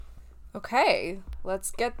Okay,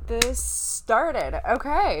 let's get this started.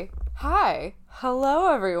 Okay. Hi.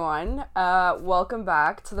 Hello, everyone. Welcome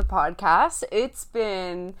back to the podcast. It's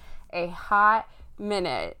been a hot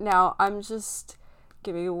minute. Now,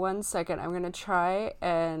 give me 1 second. I'm going to try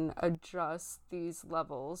and adjust these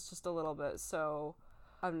levels just a little bit so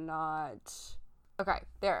I'm not. Okay,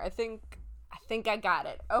 there. I think I got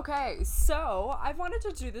it. Okay, so I've wanted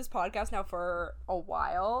to do this podcast now for a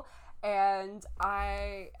while, and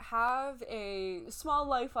I have a small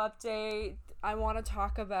life update. I want to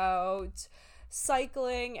talk about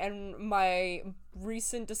cycling and my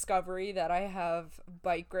recent discovery that I have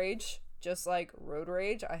bike rage. Just like road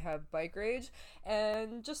rage, I have bike rage,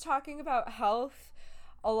 and just talking about health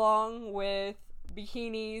along with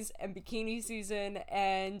bikinis and bikini season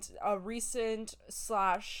and a recent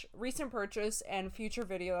purchase and future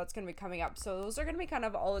video that's going to be coming up. So those are going to be kind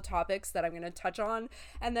of all the topics that I'm going to touch on,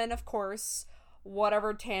 and then of course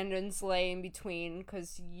whatever tangents lay in between,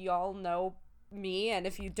 because y'all know me, and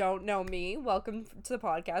if you don't know me, welcome to the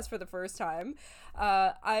podcast for the first time.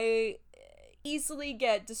 I easily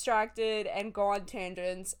get distracted and go on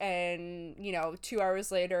tangents, and 2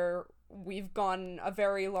 hours later we've gone a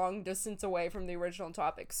very long distance away from the original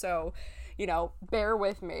topic, so bear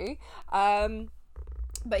with me.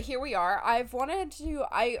 But here we are.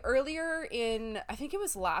 Earlier in, I think it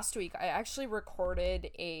was last week, I actually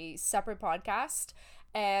recorded a separate podcast,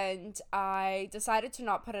 and I decided to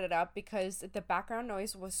not put it up because the background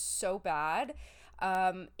noise was so bad.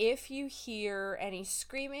 If you hear any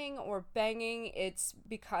screaming or banging, it's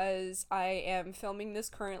because I am filming this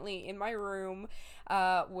currently in my room,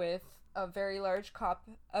 with a very large cup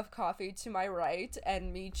of coffee to my right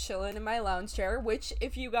and me chilling in my lounge chair, which,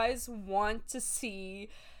 if you guys want to see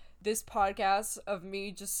this podcast of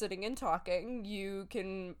me just sitting and talking, you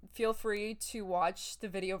can feel free to watch the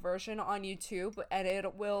video version on YouTube, and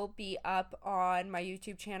it will be up on my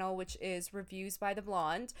YouTube channel, which is Reviews by the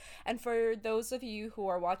Blonde. And for those of you who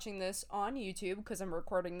are watching this on YouTube, because I'm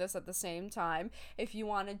recording this at the same time, if you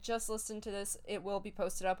want to just listen to this, it will be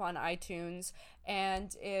posted up on iTunes.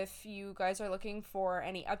 And if you guys are looking for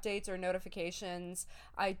any updates or notifications,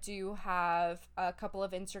 I do have a couple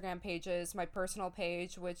of Instagram pages. My personal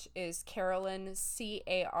page, which is Carolyn,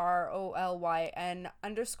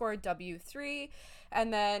 CAROLYN_W3.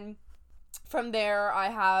 And then from there, I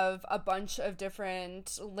have a bunch of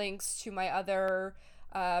different links to my other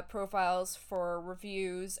profiles for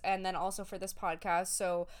reviews, and then also for this podcast.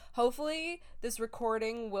 So hopefully this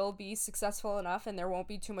recording will be successful enough and there won't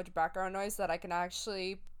be too much background noise that I can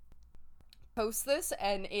actually post this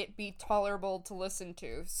and it be tolerable to listen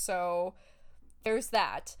to. So there's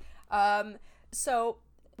that. So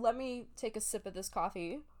let me take a sip of this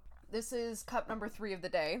coffee. This is cup number 3 of the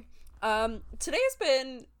day. Today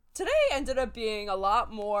ended up being a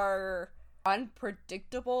lot more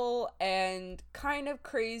unpredictable and kind of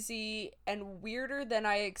crazy and weirder than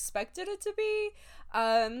I expected it to be.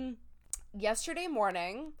 Yesterday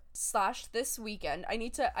morning / this weekend, I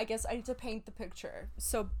need to paint the picture.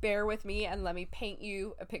 So bear with me and let me paint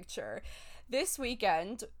you a picture. This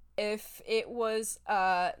weekend, if it was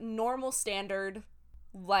normal standard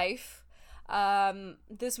life,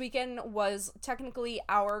 this weekend was technically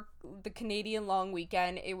the Canadian long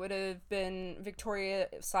weekend. It would have been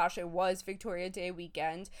it was Victoria Day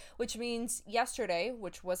weekend, which means yesterday,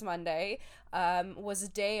 which was Monday, was a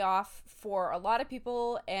day off for a lot of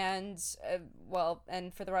people, and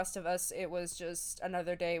and for the rest of us, it was just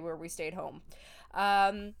another day where we stayed home.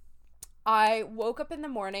 I woke up in the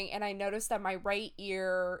morning and I noticed that my right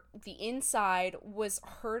ear, the inside, was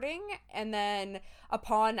hurting, and then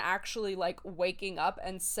upon actually waking up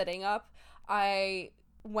and sitting up, I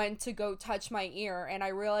went to go touch my ear and I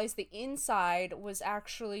realized the inside was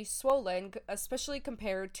actually swollen, especially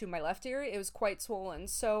compared to my left ear. It was quite swollen.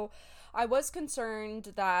 So I was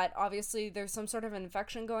concerned that obviously there's some sort of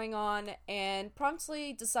infection going on, and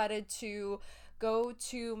promptly decided to go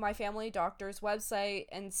to my family doctor's website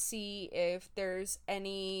and see if there's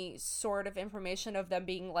any sort of information of them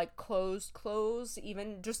being closed,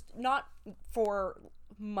 even just not for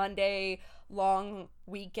Monday long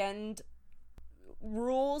weekend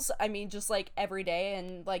rules. I mean, just every day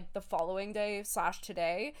and the following day /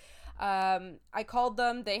 today. I called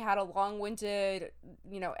them. They had a long-winded,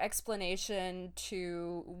 explanation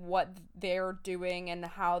to what they're doing and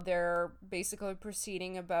how they're basically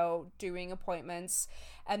proceeding about doing appointments.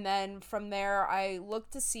 And then from there, I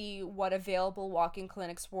looked to see what available walk-in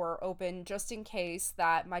clinics were open, just in case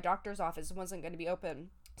that my doctor's office wasn't going to be open.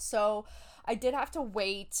 So I did have to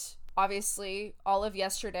wait obviously all of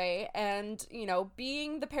yesterday, and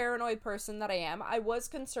being the paranoid person that I am, I was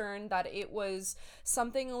concerned that it was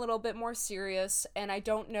something a little bit more serious. And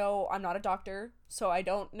I'm not a doctor, so I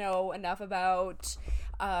don't know enough about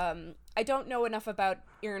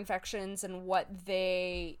ear infections and what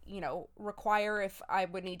they require, if I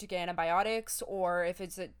would need to get antibiotics, or if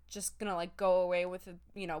it's just gonna like go away with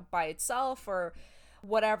by itself, or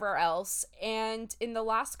whatever else. And in the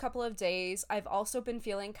last couple of days, I've also been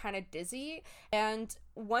feeling kind of dizzy. And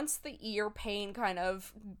once the ear pain kind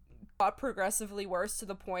of got progressively worse to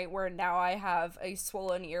the point where now I have a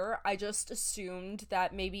swollen ear, I just assumed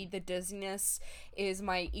that maybe the dizziness is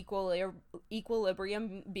my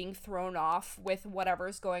equilibrium being thrown off with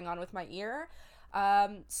whatever's going on with my ear.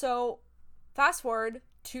 So fast forward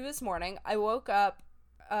to this morning, I woke up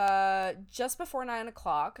just before 9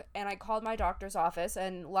 o'clock, and I called my doctor's office,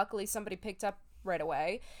 and luckily somebody picked up right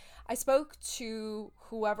away. I spoke to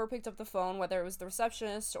whoever picked up the phone, whether it was the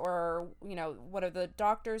receptionist or, one of the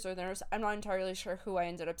doctors or the nurse. I'm not entirely sure who I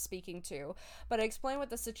ended up speaking to, but I explained what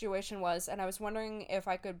the situation was, and I was wondering if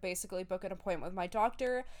I could basically book an appointment with my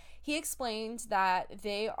doctor. He explained that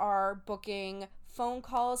they are booking phone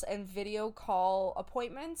calls and video call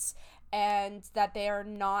appointments, and that they are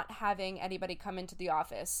not having anybody come into the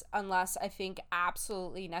office unless I think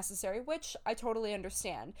absolutely necessary, which I totally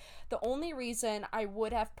understand. The only reason I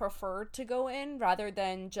would have preferred to go in rather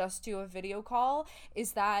than just do a video call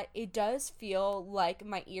is that it does feel like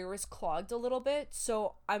my ear is clogged a little bit,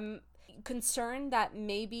 so I'm concerned that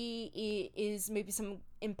maybe it is maybe some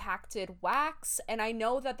impacted wax. And I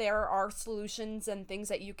know that there are solutions and things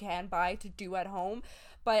that you can buy to do at home,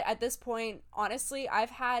 but at this point, honestly,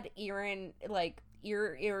 I've had ear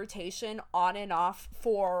irritation on and off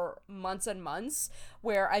for months and months,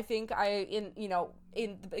 where I think in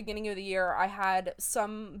the beginning of the year, I had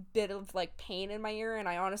some bit of like pain in my ear, and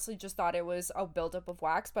I honestly just thought it was a buildup of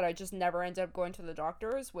wax, but I just never ended up going to the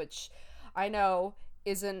doctors, which I know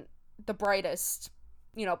isn't the brightest,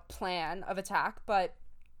 plan of attack, but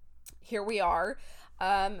here we are.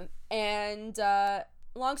 And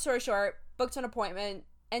long story short, booked an appointment,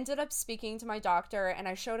 ended up speaking to my doctor, and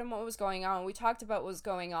I showed him what was going on. We talked about what was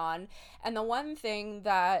going on, and the one thing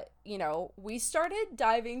that, we started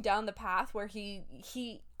diving down the path where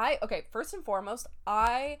first and foremost,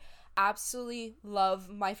 I absolutely love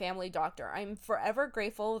my family doctor. I'm forever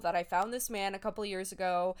grateful that I found this man a couple of years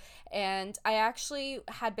ago, and I actually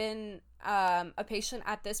had been a patient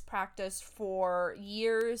at this practice for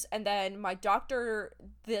years, and then my doctor,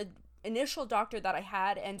 the initial doctor that I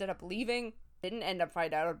had, ended up leaving. Didn't end up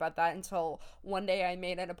finding out about that until one day I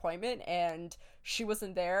made an appointment and she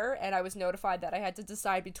wasn't there, and I was notified that I had to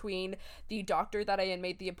decide between the doctor that I had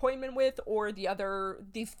made the appointment with or the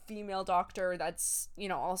female doctor that's,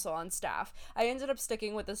 also on staff. I ended up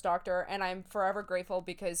sticking with this doctor, and I'm forever grateful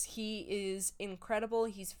because he is incredible.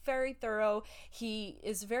 He's very thorough. He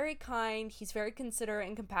is very kind. He's very considerate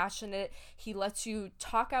and compassionate. He lets you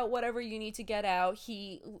talk out whatever you need to get out.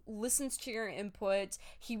 He listens to your input.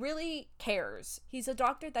 He really cares. He's a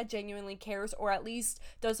doctor that genuinely cares, or at least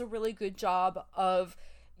does a really good job of,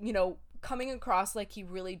 coming across like he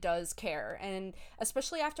really does care. And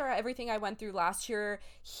especially after everything I went through last year,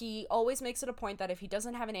 he always makes it a point that if he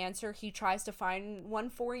doesn't have an answer, he tries to find one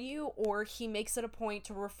for you, or he makes it a point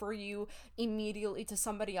to refer you immediately to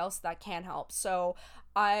somebody else that can help. So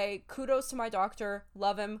kudos to my doctor.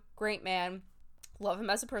 Love him. Great man. Love him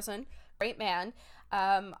as a person. Great man.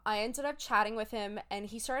 I ended up chatting with him, and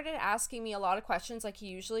he started asking me a lot of questions like he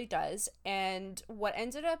usually does. And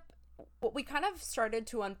what we kind of started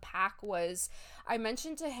to unpack was, I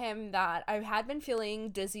mentioned to him that I had been feeling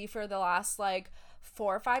dizzy for the last 4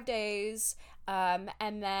 or 5 days.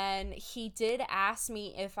 And then he did ask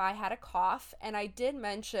me if I had a cough, and I did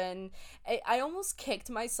mention, I almost kicked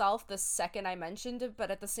myself the second I mentioned it, but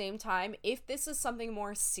at the same time, if this is something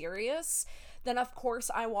more serious, then of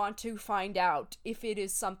course I want to find out if it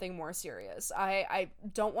is something more serious. I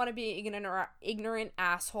don't want to be an ignorant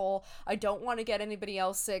asshole. I don't want to get anybody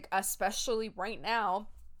else sick, especially right now.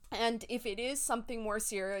 And if it is something more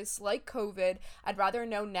serious like COVID, I'd rather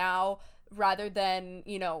know now rather than,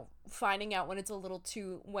 finding out when it's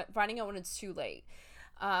too late.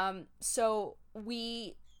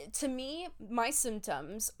 To me, my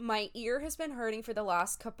symptoms, my ear has been hurting for the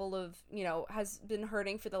last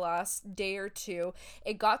day or two.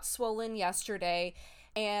 It got swollen yesterday,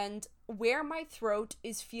 and where my throat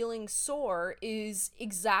is feeling sore is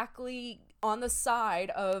exactly on the side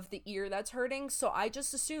of the ear that's hurting. So I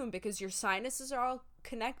just assume, because your sinuses are all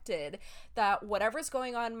connected, that whatever's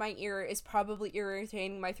going on in my ear is probably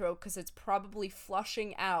irritating my throat, because it's probably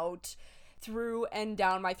flushing out through and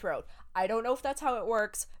down my throat. I don't know if that's how it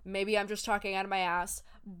works. Maybe I'm just talking out of my ass,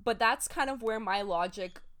 but that's kind of where my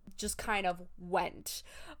logic just kind of went.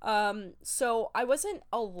 So I wasn't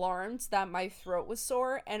alarmed that my throat was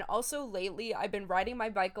sore, and also lately I've been riding my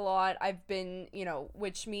bike a lot. I've been,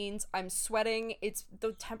 which means I'm sweating.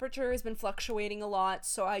 The temperature has been fluctuating a lot,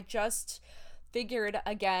 so I just figured,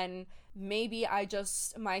 again, maybe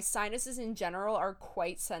my sinuses in general are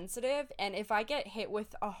quite sensitive, and if I get hit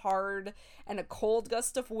with a hard and a cold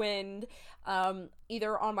gust of wind,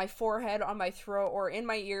 either on my forehead, on my throat, or in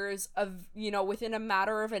my ears, within a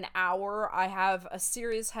matter of an hour, I have a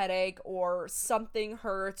serious headache, or something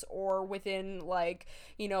hurts, or within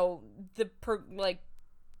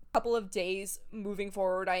couple of days moving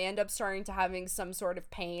forward, I end up starting to having some sort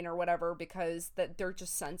of pain or whatever, because that they're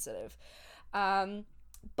just sensitive.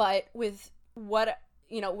 But with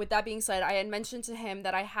that being said, I had mentioned to him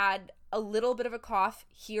that I had a little bit of a cough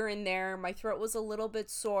here and there. My throat was a little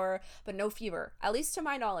bit sore, but no fever. At least to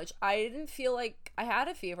my knowledge, I didn't feel like I had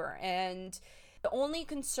a fever. And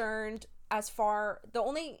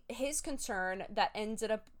his concern that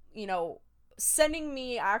ended up, sending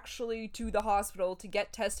me actually to the hospital to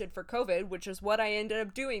get tested for COVID, which is what I ended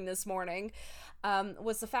up doing this morning,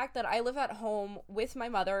 was the fact that I live at home with my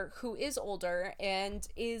mother, who is older and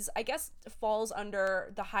falls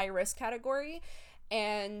under the high risk category.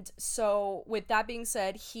 And so with that being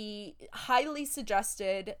said, he highly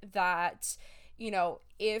suggested that,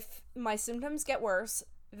 if my symptoms get worse,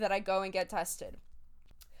 that I go and get tested.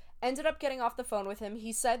 Ended up getting off the phone with him.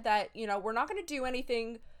 He said that, we're not going to do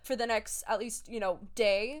anything for the next, at least,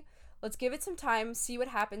 day. Let's give it some time, see what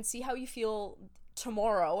happens, see how you feel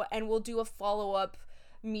tomorrow, and we'll do a follow-up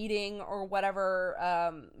meeting or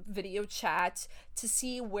whatever, video chat to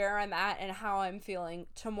see where I'm at and how I'm feeling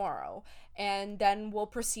tomorrow. And then we'll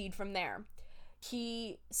proceed from there.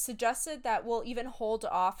 He suggested that we'll even hold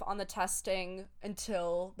off on the testing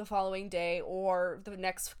until the following day or the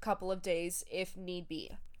next couple of days if need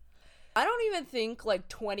be. I don't even think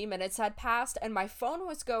 20 minutes had passed and my phone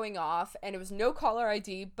was going off and it was no caller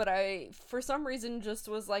ID, but I, for some reason, just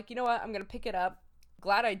was like, you know what, I'm gonna pick it up.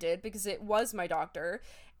 Glad I did, because it was my doctor.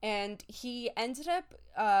 And he ended up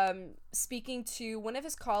speaking to one of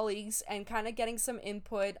his colleagues and kind of getting some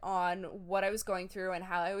input on what I was going through and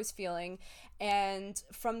how I was feeling. And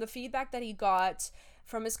from the feedback that he got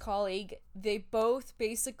from his colleague, they both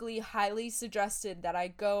basically highly suggested that I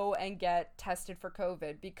go and get tested for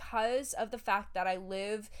COVID because of the fact that I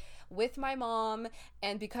live with my mom,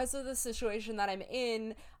 and because of the situation that I'm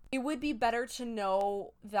in, it would be better to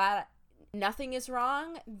know that nothing is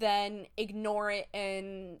wrong than ignore it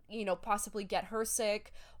and, possibly get her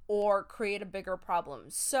sick or create a bigger problem.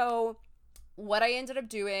 So what I ended up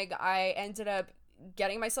doing, I ended up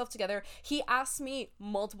getting myself together. He asked me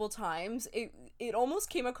multiple times. It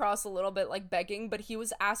almost came across a little bit like begging, but he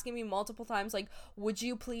was asking me multiple times, would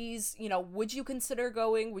you please, would you consider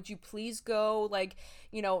going? Would you please go?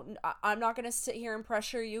 I'm not going to sit here and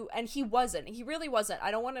pressure you. And he wasn't. He really wasn't.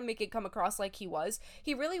 I don't want to make it come across like he was.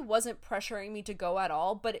 He really wasn't pressuring me to go at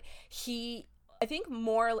all, but I think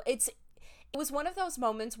it was one of those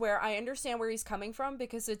moments where I understand where he's coming from,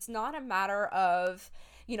 because it's not a matter of,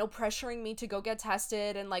 pressuring me to go get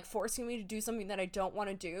tested and forcing me to do something that I don't want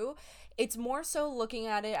to do. It's more so looking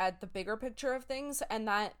at it at the bigger picture of things, and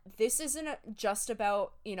that this isn't just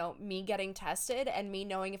about, me getting tested and me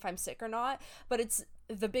knowing if I'm sick or not, but it's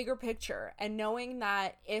the bigger picture, and knowing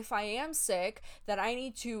that if I am sick, that I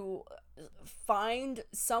need to find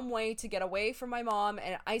some way to get away from my mom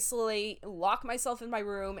and isolate, lock myself in my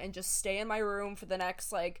room and just stay in my room for the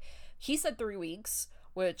next, he said 3 weeks,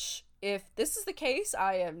 which, if this is the case,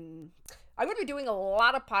 I'm going to be doing a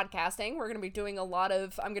lot of podcasting. I'm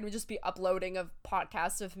going to just be uploading of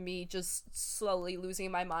podcasts of me just slowly losing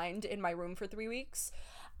my mind in my room for 3 weeks.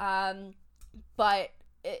 Again,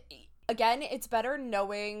 it's better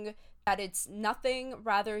knowing that it's nothing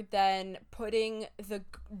rather than putting the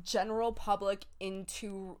general public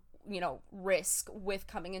into, risk with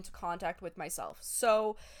coming into contact with myself.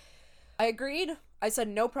 So I agreed. I said,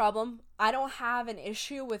 no problem. I don't have an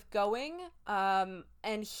issue with going. And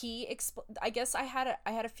I guess I had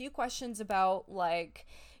a few questions about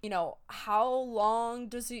how long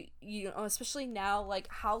does it, especially now,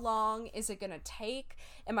 how long is it going to take?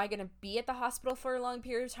 Am I going to be at the hospital for a long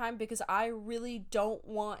period of time? Because I really don't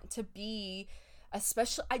want to be,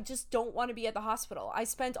 I just don't want to be at the hospital. I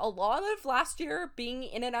spent a lot of last year being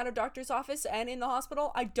in and out of doctor's office and in the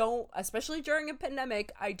hospital. Especially during a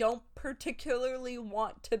pandemic, I don't particularly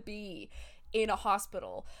want to be in a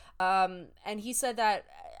hospital. And he said that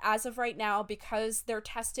as of right now, because they're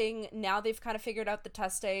testing, now they've kind of figured out the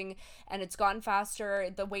testing and it's gotten faster.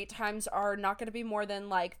 The wait times are not going to be more than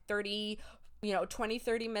like 20-30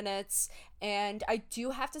 minutes. And I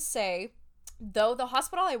do have to say, though, the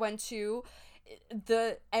hospital I went to,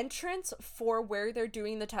 the entrance for where they're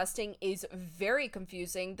doing the testing is very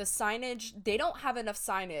confusing. The signage, they don't have enough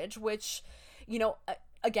signage, which,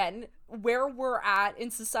 again, where we're at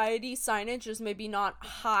in society, signage is maybe not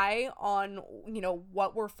high on,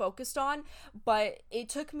 what we're focused on, but it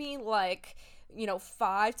took me like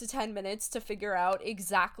 5 to 10 minutes to figure out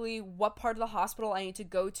exactly what part of the hospital I need to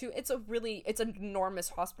go to. It's an enormous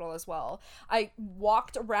hospital as well. I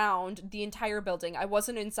walked around the entire building. I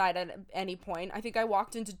wasn't inside at any point. I think I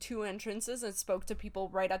walked into 2 entrances and spoke to people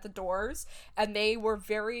right at the doors, and they were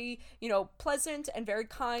very, pleasant and very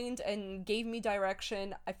kind and gave me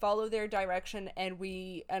direction. I followed their direction and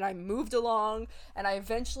I moved along, and I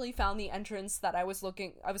eventually found the entrance that I was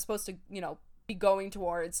supposed to, be going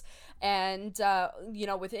towards. And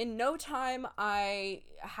within no time, I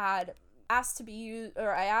had asked to be used,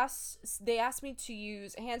 or they asked me to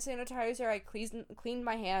use hand sanitizer. I cleaned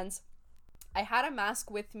my hands. I had a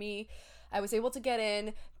mask with me. I was able to get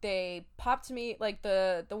in. They popped me, like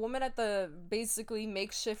the woman at the basically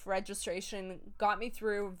makeshift registration got me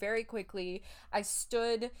through very quickly. I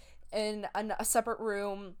stood in a separate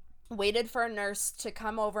room, waited for a nurse to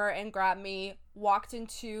come over and grab me, walked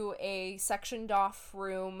into a sectioned off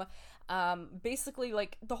room. Basically,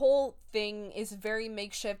 like, the whole thing is very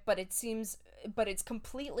makeshift, but it's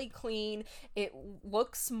completely clean. It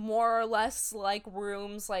looks more or less like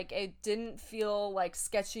rooms. Like, it didn't feel like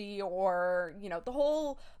sketchy, or, the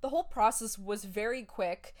whole process was very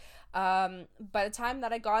quick. By the time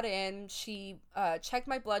that I got in, she checked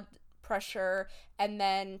my blood pressure and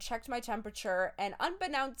then checked my temperature, and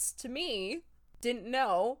unbeknownst to me, didn't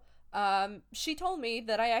know, she told me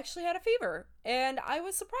that I actually had a fever, and I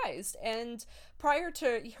was surprised. And prior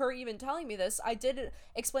to her even telling me this, I did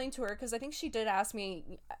explain to her, because I think she did ask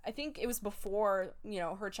me, I think it was before,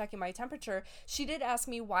 her checking my temperature, she did ask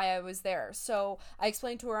me why I was there. So I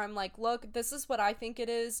explained to her, I'm like, look, this is what I think it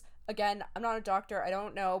is. Again, I'm not a doctor, I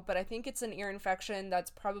don't know, but I think it's an ear infection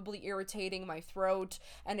that's probably irritating my throat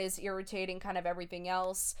and is irritating kind of everything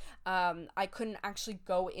else. I couldn't actually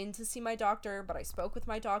go in to see my doctor, but I spoke with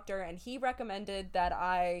my doctor, and he recommended that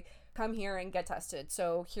I come here and get tested.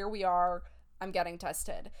 So here we are, I'm getting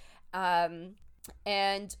tested. And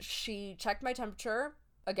she checked my temperature,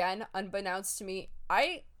 again, unbeknownst to me.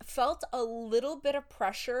 I felt a little bit of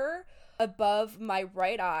pressure above my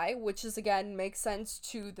right eye, which is, again, makes sense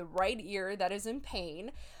to the right ear that is in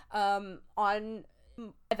pain. At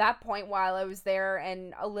that point while I was there,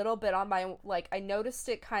 and a little bit on my, I noticed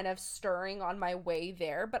it kind of stirring on my way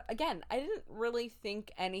there, but again, I didn't really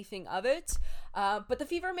think anything of it. But the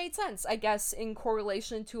fever made sense, I guess, in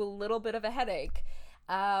correlation to a little bit of a headache.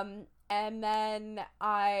 And then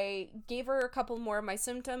I gave her a couple more of my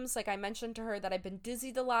symptoms. Like, I mentioned to her that I've been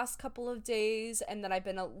dizzy the last couple of days, and that I've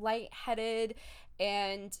been lightheaded,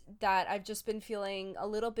 and that I've just been feeling a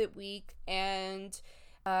little bit weak. And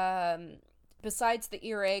besides the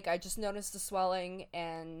earache, I just noticed the swelling,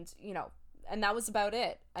 and, and that was about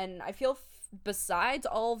it. And I feel besides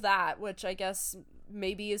all that, which I guess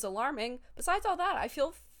maybe is alarming, besides all that, I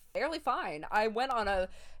feel fairly fine. I went on a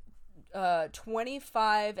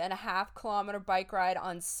 25.5-kilometer bike ride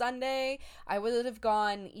on Sunday. I would have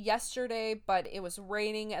gone yesterday, but it was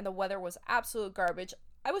raining and the weather was absolute garbage.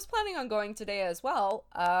 I was planning on going today as well,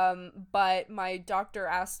 but my doctor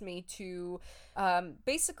asked me to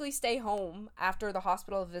basically stay home after the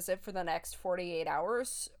hospital visit for the next 48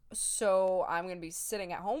 hours. So I'm going to be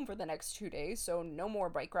sitting at home for the next 2 days, so no more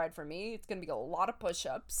bike ride for me. It's going to be a lot of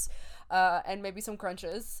push-ups and maybe some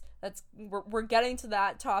crunches. We're getting to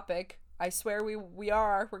that topic. I swear we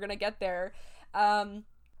are. We're going to get there.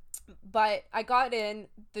 But I got in.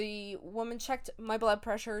 The woman checked my blood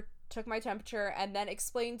pressure, took my temperature, and then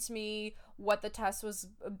explained to me what the test was,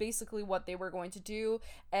 basically what they were going to do.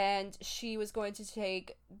 And she was going to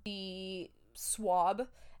take the swab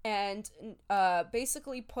and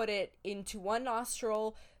basically put it into one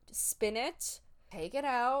nostril, spin it, take it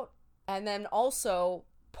out, and then also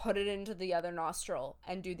put it into the other nostril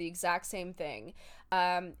and do the exact same thing.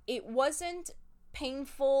 It wasn't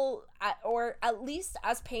painful, or at least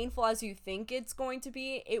as painful as you think it's going to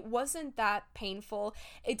be. It wasn't that painful.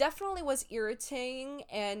 It definitely was irritating,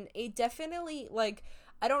 and it definitely,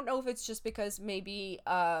 I don't know if it's just because maybe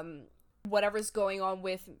whatever's going on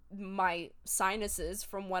with my sinuses,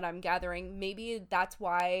 from what I'm gathering, maybe that's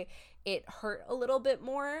why it hurt a little bit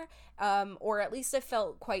more, or at least it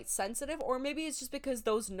felt quite sensitive, or maybe it's just because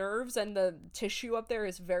those nerves and the tissue up there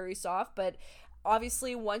is very soft. But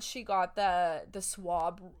obviously once she got the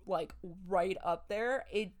swab like right up there,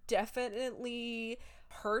 it definitely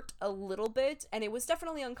hurt a little bit, and it was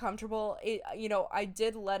definitely uncomfortable. It, you know, I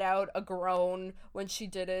did let out a groan when she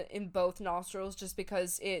did it in both nostrils, just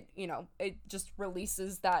because it, you know, it just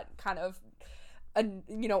releases that kind of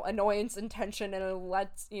annoyance and tension, and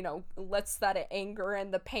it lets that anger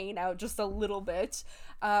and the pain out just a little bit.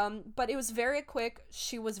 But it was very quick.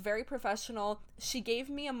 She was very professional. She gave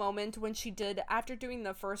me a moment when she did, after doing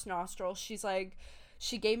the first nostril, she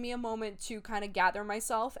gave me a moment to kind of gather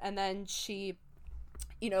myself, and then she,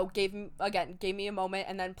 gave me a moment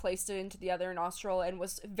and then placed it into the other nostril, and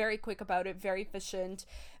was very quick about it, very efficient,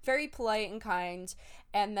 very polite and kind.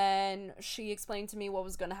 And then she explained to me what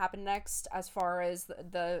was going to happen next, as far as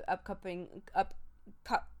the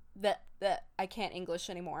I can't English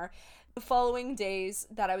anymore. The following days,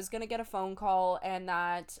 that I was going to get a phone call, and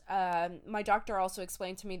that my doctor also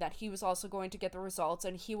explained to me that he was also going to get the results,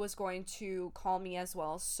 and he was going to call me as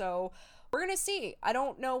well. So we're gonna see. I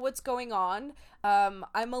don't know what's going on.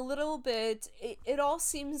 I'm a little bit, it all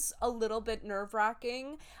seems a little bit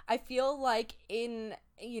nerve-wracking. I feel like if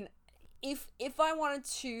I wanted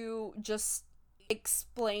to just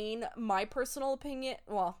explain my personal opinion,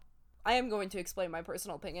 well, I am going to explain my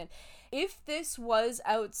personal opinion. If this was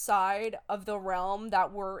outside of the realm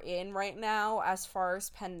that we're in right now, as far as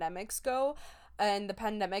pandemics go, and the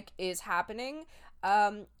pandemic is happening,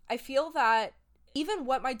 I feel that even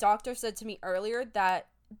what my doctor said to me earlier, that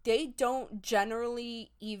they don't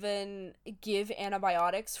generally even give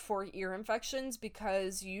antibiotics for ear infections,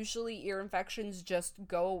 because usually ear infections just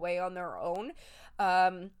go away on their own.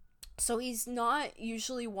 So he's not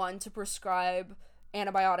usually one to prescribe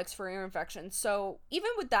antibiotics for ear infections. So even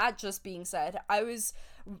with that just being said, I was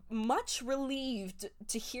much relieved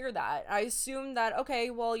to hear that. I assumed that, okay,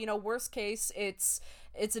 well, worst case, it's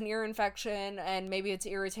an ear infection, and maybe it's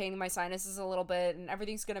irritating my sinuses a little bit, and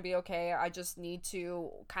everything's gonna be okay. I just need to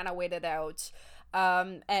kind of wait it out.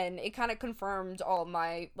 And it kind of confirmed all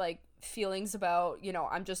my, feelings about,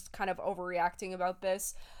 I'm just kind of overreacting about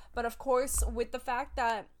this. But of course, with the fact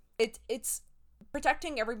that it's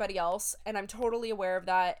protecting everybody else, and I'm totally aware of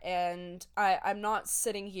that, and I'm not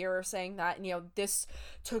sitting here saying that, this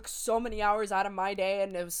took so many hours out of my day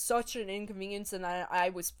and it was such an inconvenience and that I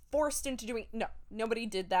was forced into doing. No, nobody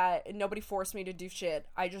did that. Nobody forced me to do shit.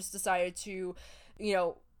 I just decided to,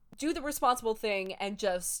 do the responsible thing and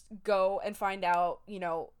just go and find out,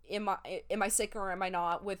 am I sick or am I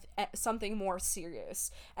not, with something more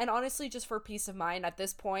serious. And honestly, just for peace of mind at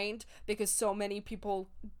this point, because so many people,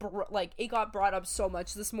 it got brought up so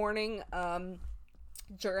much this morning,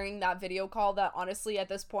 during that video call, that honestly at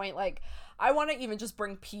this point, I want to even just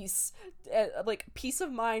bring peace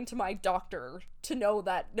of mind to my doctor, to know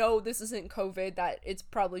that no, this isn't COVID, that it's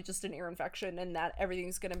probably just an ear infection, and that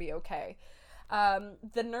everything's gonna be okay.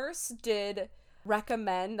 The nurse did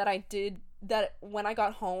recommend that when I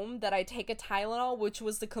got home, that I take a Tylenol, which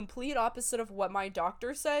was the complete opposite of what my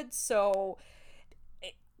doctor said. So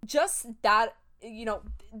just that,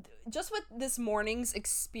 just with this morning's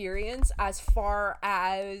experience, as far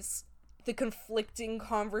as the conflicting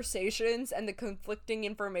conversations and the conflicting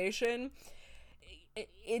information,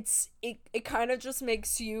 it kind of just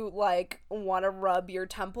makes you want to rub your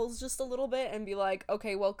temples just a little bit and be like,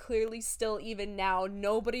 okay, well, clearly still, even now,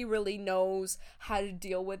 nobody really knows how to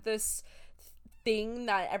deal with this thing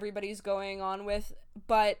that everybody's going on with.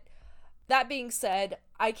 But that being said,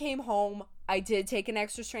 I came home, I did take an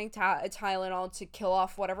extra strength Tylenol to kill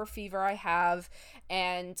off whatever fever I have,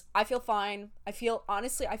 and I feel fine. I feel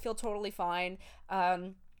totally fine.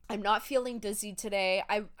 I'm not feeling dizzy today.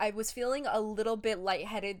 I was feeling a little bit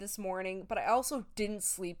lightheaded this morning, but I also didn't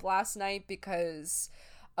sleep last night because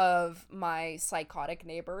of my psychotic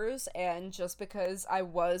neighbors, and just because I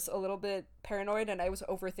was a little bit paranoid and I was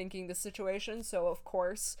overthinking the situation. So of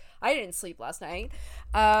course I didn't sleep last night.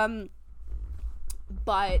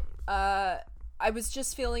 But I was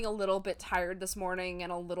just feeling a little bit tired this morning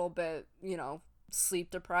and a little bit,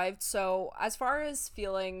 sleep deprived. So as far as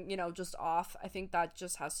feeling, just off, I think that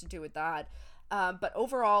just has to do with that. But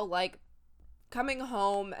overall, coming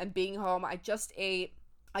home and being home, I just ate.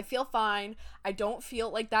 I feel fine. I don't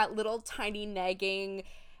feel that little tiny nagging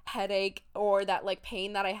headache or that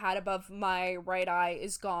pain that I had above my right eye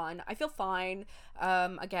is gone. I feel fine.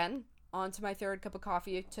 Again, on to my third cup of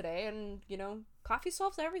coffee today, and coffee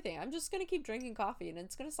solves everything. I'm just gonna keep drinking coffee and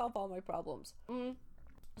it's gonna solve all my problems.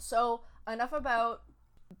 So enough about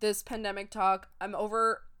this pandemic talk. I'm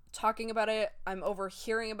over talking about it. I'm over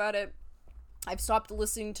hearing about it. I've stopped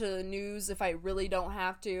listening to the news if I really don't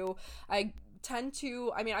have to. I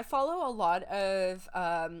follow a lot of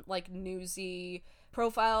like newsy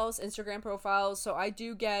profiles, Instagram profiles, so I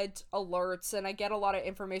do get alerts and I get a lot of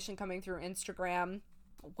information coming through Instagram.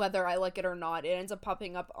 Whether I like it or not, it ends up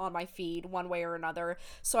popping up on my feed one way or another.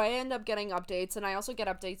 So I end up getting updates, and I also get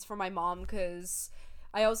updates from my mom, because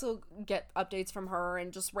I also get updates from her,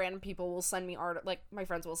 and just random people will send me my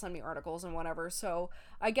friends will send me articles and whatever. So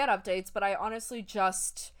I get updates, but I honestly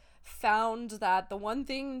just found that the one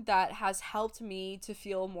thing that has helped me to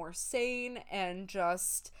feel more sane and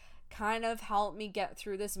just kind of help me get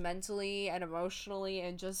through this mentally and emotionally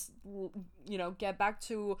and just, get back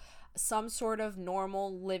to some sort of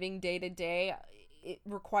normal living day to day, it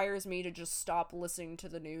requires me to just stop listening to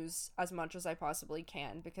the news as much as I possibly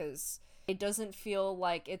can, because it doesn't feel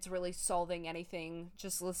like it's really solving anything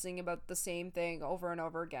just listening about the same thing over and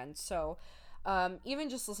over again. So even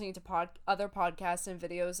just listening to other podcasts and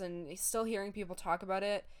videos and still hearing people talk about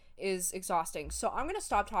it is exhausting. So I'm going to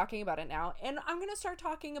stop talking about it now, and I'm going to start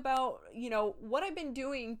talking about, what I've been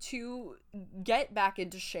doing to get back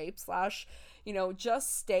into shape /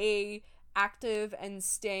 just stay active and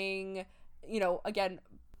staying, again,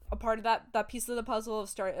 a part of that piece of the puzzle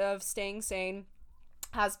of staying sane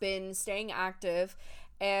has been staying active.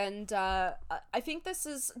 And I think this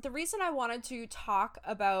is the reason I wanted to talk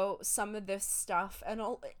about some of this stuff, and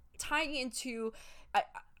tying into,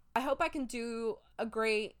 I hope I can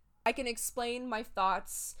I can explain my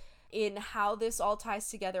thoughts in how this all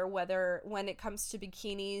ties together, when it comes to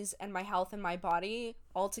bikinis and my health and my body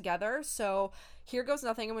all together. So here goes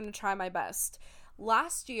nothing. I'm going to try my best.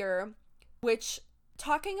 Last year,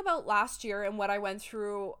 talking about last year and what I went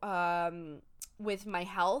through with my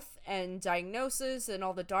health and diagnosis and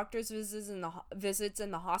all the doctor's visits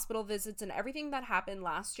and the hospital visits and everything that happened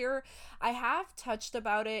last year, I have touched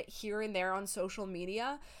about it here and there on social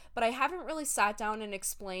media, but I haven't really sat down and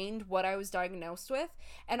explained what I was diagnosed with.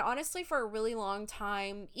 And honestly, for a really long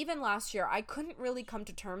time, even last year, I couldn't really come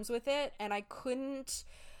to terms with it, and I couldn't,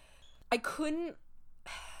 how do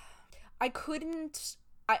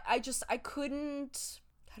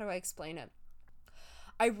I explain it?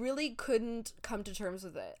 I really couldn't come to terms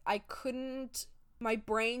with it. My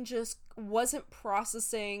brain just wasn't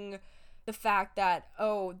processing the fact that,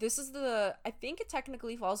 I think it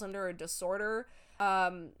technically falls under a disorder.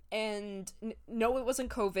 And no, it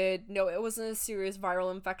wasn't COVID. No, it wasn't a serious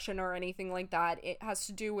viral infection or anything like that. It has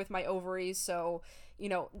to do with my ovaries. So,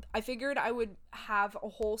 I figured I would have a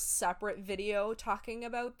whole separate video talking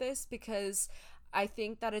about this, because I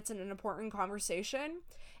think that it's an important conversation.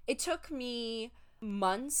 It took me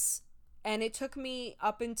months, and it took me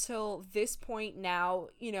up until this point now,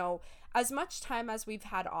 as much time as we've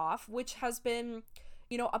had off, which has been,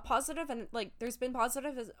 a positive, and there's been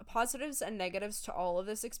positives and negatives to all of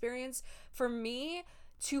this experience. For me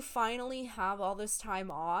to finally have all this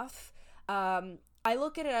time off, I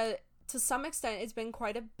look at it, to some extent, it's been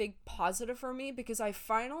quite a big positive for me, because I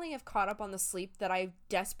finally have caught up on the sleep that I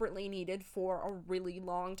desperately needed for a really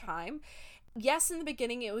long time. Yes, in the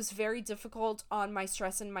beginning, it was very difficult on my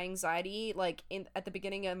stress and my anxiety, at the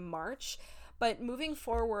beginning of March. But moving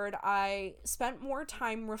forward, I spent more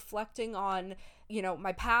time reflecting on,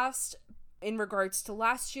 my past in regards to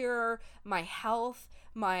last year, my health,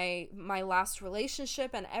 my last relationship,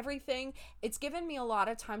 and everything. It's given me a lot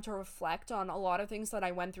of time to reflect on a lot of things that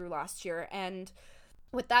I went through last year. And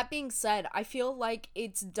with that being said, I feel like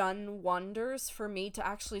it's done wonders for me to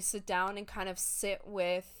actually sit down and kind of sit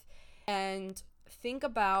with and think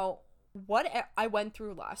about what I went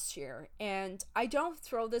through last year. And I don't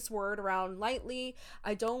throw this word around lightly.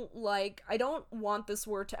 I don't want this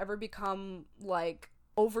word to ever become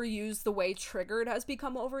overused the way triggered has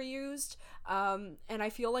become overused. And I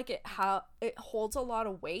feel like it holds a lot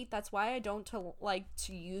of weight. That's why I don't like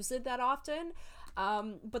to use it that often.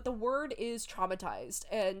 But the word is traumatized,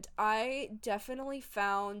 and I definitely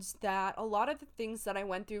found that a lot of the things that I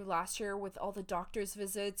went through last year with all the doctor's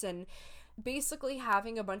visits and basically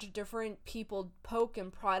having a bunch of different people poke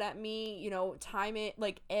and prod at me, time it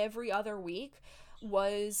every other week,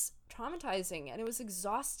 was traumatizing, and it was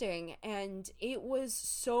exhausting, and it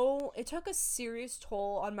took a serious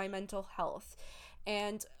toll on my mental health.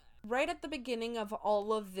 And right at the beginning of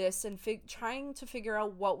all of this and trying to figure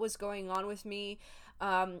out what was going on with me,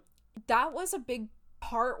 that was a big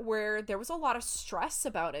part where there was a lot of stress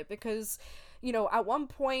about it, because at one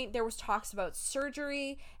point there was talks about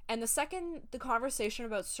surgery, and the second the conversation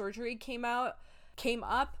about surgery came up,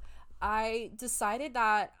 I decided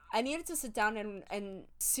that I needed to sit down and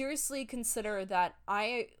seriously consider that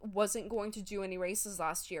I wasn't going to do any races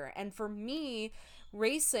last year. And for me,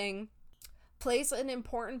 racing plays an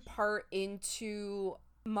important part into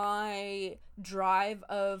my drive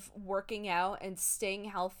of working out and staying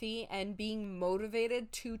healthy and being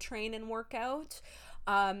motivated to train and work out.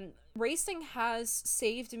 Racing has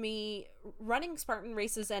saved me, running Spartan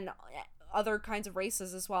races and other kinds of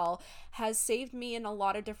races as well, has saved me in a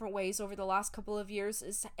lot of different ways over the last couple of years.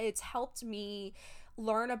 It's helped me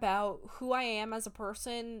learn about who I am as a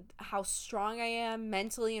person, how strong I am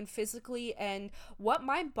mentally and physically, and what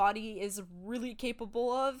my body is really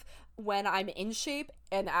capable of when I'm in shape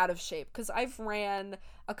and out of shape. Because I've ran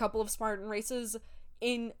a couple of Spartan races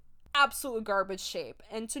in absolute garbage shape,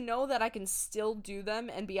 and to know that I can still do them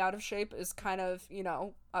and be out of shape is kind of,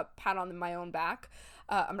 a pat on my own back.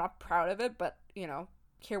 I'm not proud of it, but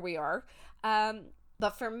here we are.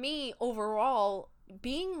 But for me overall,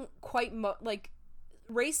 being quite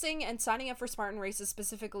racing and signing up for Spartan races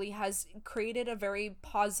specifically has created a very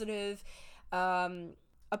positive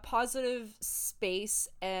space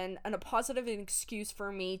and a positive excuse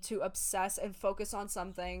for me to obsess and focus on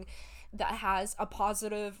something that has a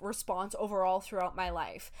positive response overall throughout my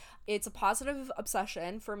life. It's a positive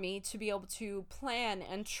obsession for me to be able to plan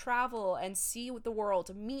and travel and see the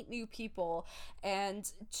world, meet new people,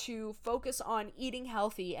 and to focus on eating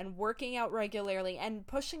healthy and working out regularly and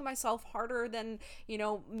pushing myself harder than,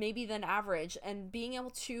 maybe than average, and being able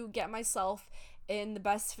to get myself in the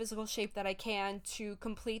best physical shape that I can to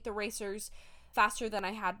complete the racers faster than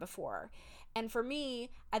I had before. And for me,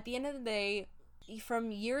 at the end of the day,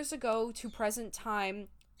 from years ago to present time,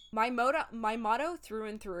 my motto through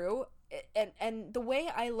and through, and the way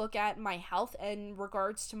I look at my health in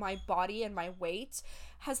regards to my body and my weight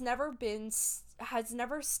has never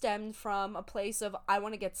stemmed from a place of I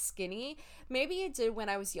want to get skinny. Maybe it did when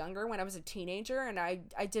I was younger, when I was a teenager, and I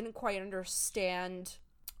didn't quite understand,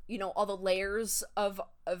 all the layers of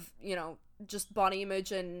just body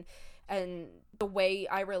image and the way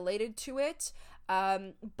I related to it.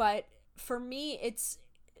 But for me,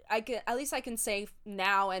 I can say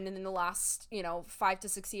now, and in the last 5 to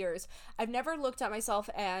 6 years, I've never looked at myself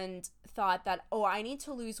and thought that, oh, I need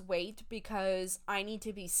to lose weight because I need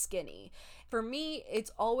to be skinny. For me,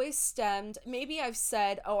 it's always stemmed, maybe I've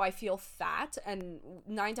said, oh, I feel fat, and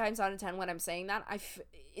 9 times out of 10 when I'm saying that,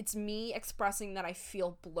 it's me expressing that I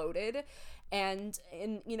feel bloated. And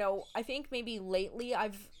I think maybe lately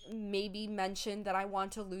I've maybe mentioned that I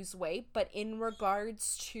want to lose weight, but in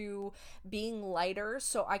regards to being lighter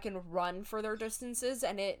so I can run further distances,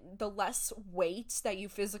 and the less weight that you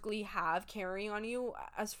physically have carrying on you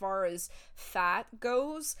as far as fat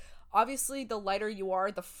goes, obviously the lighter you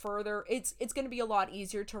are, the further it's going to be a lot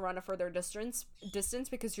easier to run a further distance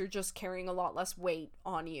because you're just carrying a lot less weight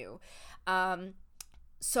on you.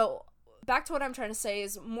 So back to what I'm trying to say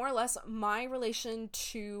is more or less my relation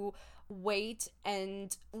to weight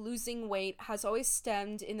and losing weight has always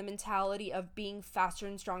stemmed in the mentality of being faster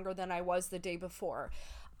and stronger than I was the day before.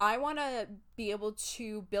 I want to be able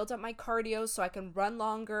to build up my cardio so I can run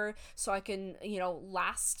longer, so I can,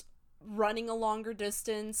 last running a longer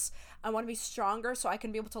distance. I want to be stronger so I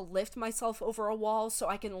can be able to lift myself over a wall, so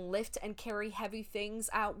I can lift and carry heavy things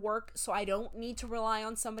at work so I don't need to rely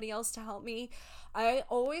on somebody else to help me. I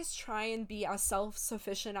always try and be as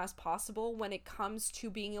self-sufficient as possible when it comes to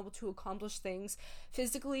being able to accomplish things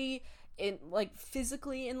physically in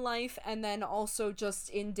life, and then also just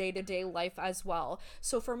in day-to-day life as well.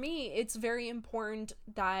 So for me, it's very important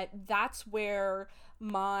that that's where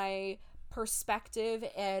my perspective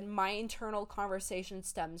and my internal conversation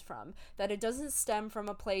stems from, that it doesn't stem from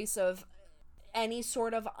a place of any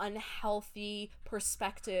sort of unhealthy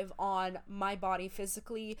perspective on my body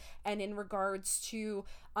physically and in regards to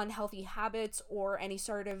unhealthy habits or any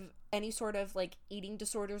sort of like eating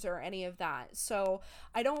disorders or any of that. So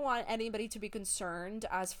I don't want anybody to be concerned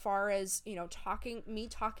as far as,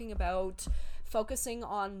 talking about focusing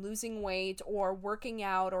on losing weight or working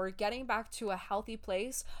out or getting back to a healthy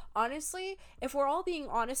place. Honestly, if we're all being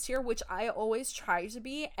honest here, which I always try to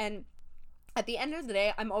be, and at the end of the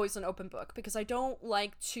day, I'm always an open book because I don't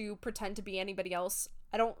like to pretend to be anybody else.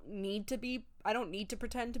 I don't need to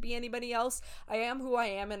pretend to be anybody else. I am who I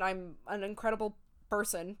am, and I'm an incredible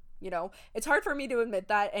person. It's hard for me to admit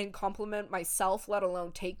that and compliment myself, let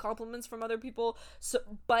alone take compliments from other people.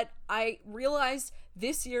 But I realized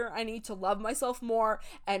this year I need to love myself more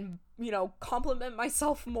and, compliment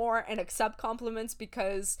myself more and accept compliments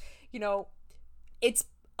because, it's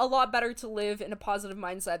a lot better to live in a positive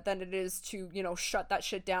mindset than it is to, you know, shut that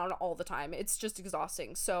shit down all the time. It's just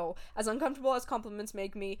exhausting. So as uncomfortable as compliments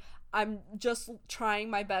make me, I'm just trying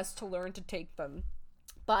my best to learn to take them.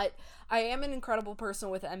 But I am an incredible person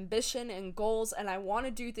with ambition and goals, and I want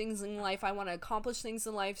to do things in life. I want to accomplish things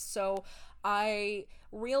in life. So I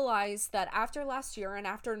realized that after last year and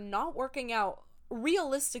after not working out,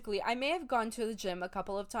 realistically, I may have gone to the gym a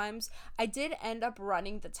couple of times. I did end up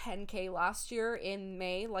running the 10K last year in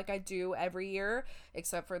May, like I do every year,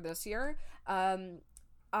 except for this year. Besides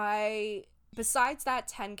that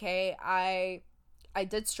 10K, I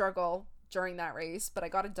did struggle during that race, but I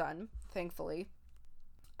got it done, thankfully.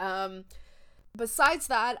 Besides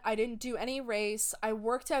that, I didn't do any race. I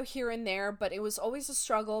worked out here and there, but it was always a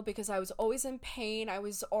struggle because I was always in pain. I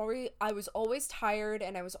was always tired,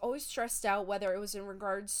 and I was always stressed out, whether it was in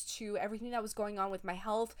regards to everything that was going on with my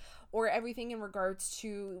health or everything in regards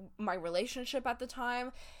to my relationship at the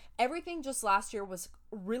time. Everything just last year was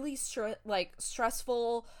really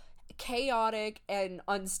stressful, chaotic, and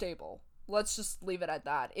unstable. Let's just leave it at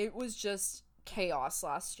that. It was just chaos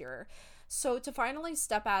last year. So to finally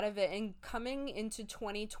step out of it and coming into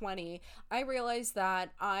 2020, I realized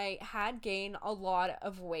that I had gained a lot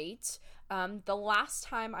of weight. The last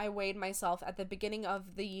time I weighed myself at the beginning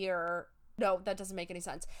of the year, no, that doesn't make any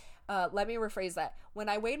sense. Let me rephrase that. When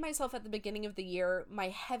I weighed myself at the beginning of the year, my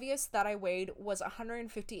heaviest that I weighed was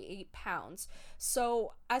 158 pounds.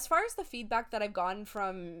 So as far as the feedback that I've gotten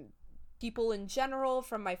from people in general,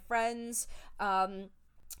 from my friends,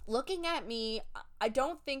 looking at me, I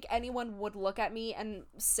don't think anyone would look at me and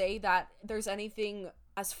say that there's anything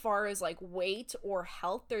as far as like weight or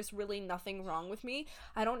health. There's really nothing wrong with me.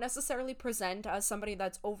 I don't necessarily present as somebody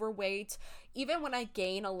that's overweight. Even when I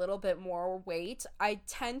gain a little bit more weight, I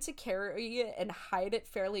tend to carry it and hide it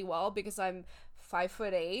fairly well because I'm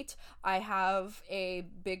 5'8". I have a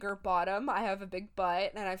bigger bottom, I have a big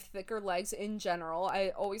butt, and I have thicker legs in general. I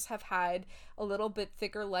always have had a little bit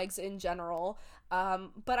thicker legs in general.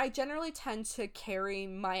 But I generally tend to carry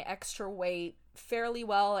my extra weight fairly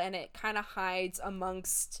well, and it kind of hides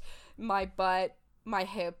amongst my butt, my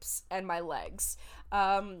hips, and my legs.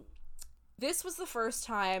 This was the first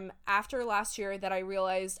time after last year that I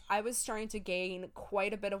realized I was starting to gain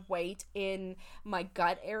quite a bit of weight in my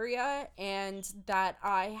gut area, and that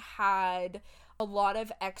I had a lot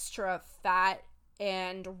of extra fat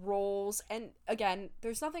and rolls. And again,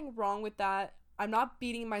 there's nothing wrong with that. I'm not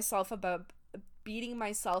beating myself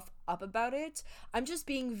up about it. I'm just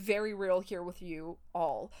being very real here with you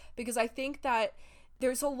all, because I think that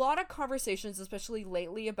there's a lot of conversations, especially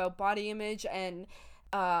lately, about body image and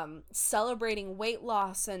celebrating weight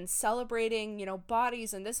loss and celebrating, you know,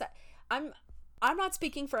 bodies and this, that. I'm not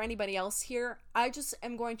speaking for anybody else here. I just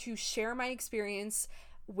am going to share my experience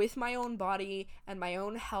with my own body and my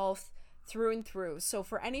own health through and through. So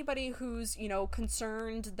for anybody who's, you know,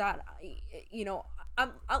 concerned that, you know,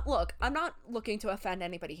 look, I'm not looking to offend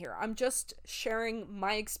anybody here. I'm just sharing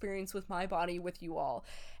my experience with my body with you all,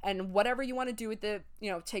 and whatever you want to do with it,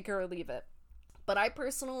 you know, take it or leave it. But I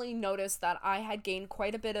personally noticed that I had gained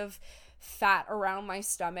quite a bit of fat around my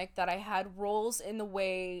stomach, that I had rolls in the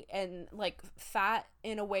way and like fat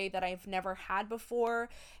in a way that I've never had before.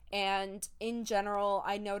 And in general,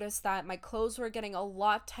 I noticed that my clothes were getting a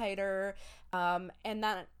lot tighter, and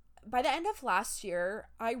that by the end of last year,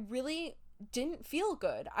 I really didn't feel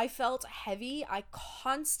good. I felt heavy. I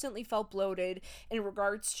constantly felt bloated in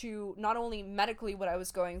regards to not only medically what I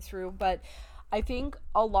was going through, but I think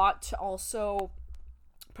a lot to also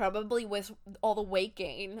probably with all the weight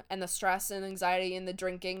gain and the stress and anxiety and the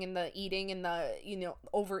drinking and the eating and the, you know,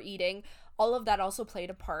 overeating, all of that also played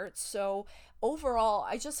a part. So overall,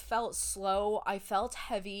 I just felt slow. I felt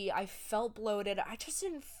heavy. I felt bloated. I just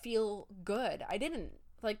didn't feel good. I didn't,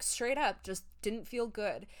 like, straight up just didn't feel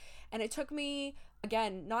good. And it took me,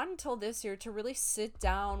 again, not until this year to really sit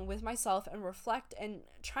down with myself and reflect and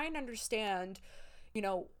try and understand, you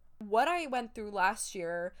know, what I went through last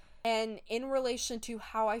year, and in relation to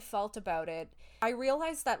how I felt about it. I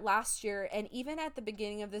realized that last year, and even at the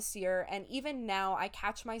beginning of this year, and even now, I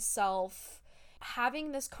catch myself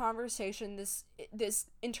having this conversation, this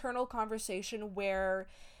internal conversation where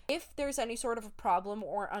if there's any sort of a problem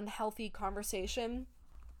or unhealthy conversation,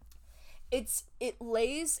 it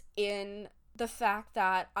lays in the fact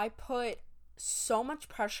that I put so much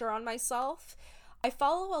pressure on myself. I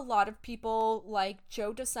follow a lot of people like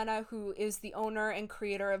Joe DeSena, who is the owner and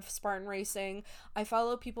creator of Spartan Racing. I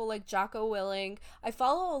follow people like Jocko Willing. I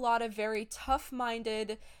follow a lot of very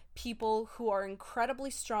tough-minded people who are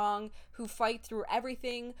incredibly strong, who fight through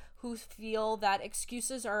everything, who feel that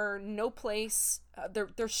excuses are no place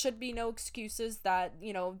there should be no excuses that,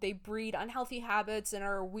 you know, they breed unhealthy habits and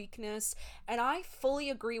are a weakness. And I fully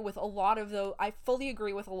agree with a lot of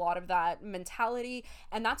that mentality,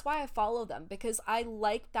 and that's why I follow them, because I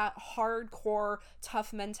like that hardcore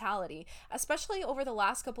tough mentality. Especially over the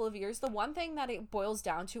last couple of years, the one thing that it boils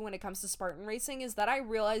down to when it comes to Spartan racing is that I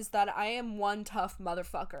realized that I am one tough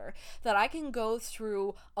motherfucker, that I can go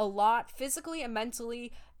through a lot physically and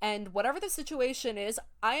mentally, and whatever the situation is,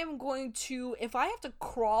 I am going to, if I have to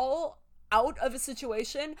crawl out of a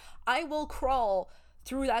situation, I will crawl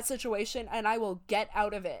through that situation and I will get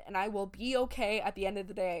out of it, and I will be okay at the end of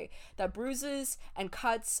the day. That bruises and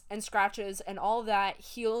cuts and scratches and all that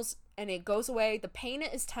heals and it goes away. The pain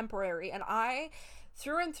is temporary, and I,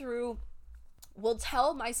 through and through, will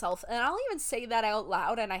tell myself, and I'll even say that out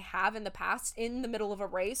loud, and I have in the past, in the middle of a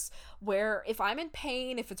race, where if I'm in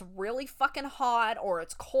pain, if it's really fucking hot, or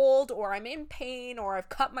it's cold, or I'm in pain, or I've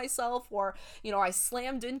cut myself, or, you know, I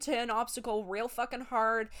slammed into an obstacle real fucking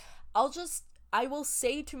hard, I will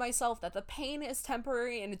say to myself that the pain is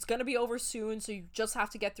temporary and it's gonna be over soon, so you just have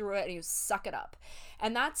to get through it and you suck it up.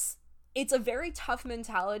 And it's a very tough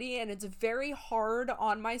mentality, and it's very hard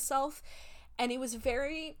on myself, and it was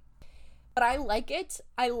very... But I like it.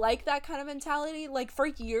 I like that kind of mentality. Like, for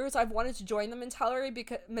years, I've wanted to join the mentality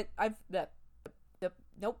because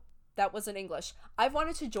nope, that wasn't English. I've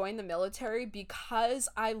wanted to join the military because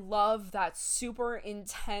I love that super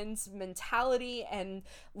intense mentality, and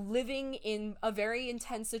living in a very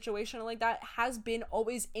intense situation like that has been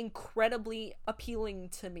always incredibly appealing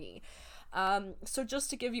to me. So just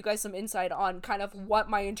to give you guys some insight on kind of what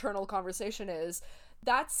my internal conversation is,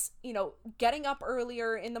 that's, you know, getting up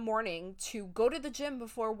earlier in the morning to go to the gym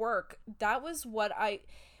before work. That was what I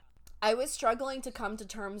was struggling to come to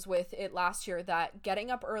terms with it last year, that getting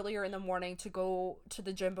up earlier in the morning to go to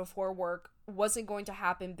the gym before work wasn't going to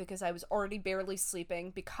happen because I was already barely sleeping,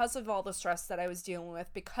 because of all the stress that I was dealing with,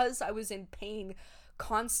 because I was in pain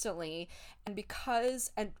constantly,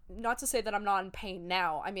 and not to say that I'm not in pain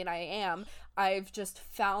now, I mean, I am. I've just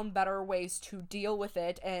found better ways to deal with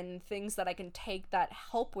it, and things that I can take that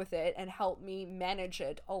help with it and help me manage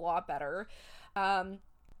it a lot better.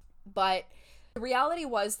 But the reality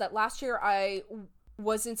was that last year I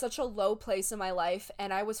was in such a low place in my life,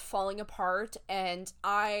 and I was falling apart, and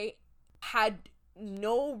I had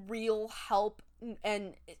no real help,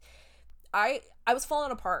 and I was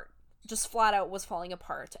falling apart. Just flat out was falling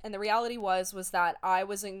apart. And the reality was that I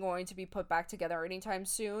wasn't going to be put back together anytime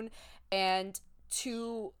soon, and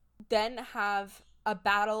to then have a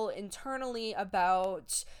battle internally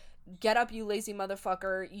about, get up, you lazy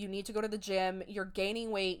motherfucker, you need to go to the gym, you're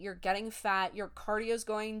gaining weight, you're getting fat, your cardio's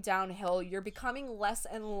going downhill, you're becoming less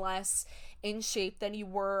and less in shape than you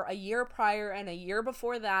were a year prior and a year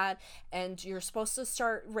before that, and you're supposed to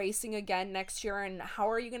start racing again next year, and how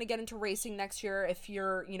are you going to get into racing next year if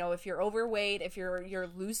you're, you know, if you're overweight, if you're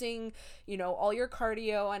losing, you know, all your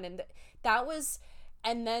cardio,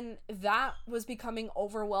 and then that was becoming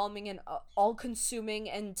overwhelming and all-consuming,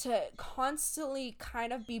 and to constantly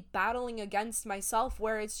kind of be battling against myself,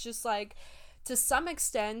 where it's just like, to some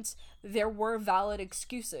extent, there were valid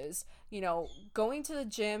excuses. You know, going to the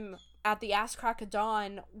gym at the ass crack of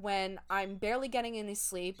dawn when I'm barely getting any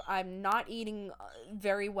sleep, I'm not eating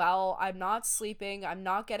very well, I'm not sleeping, I'm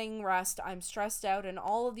not getting rest, I'm stressed out, and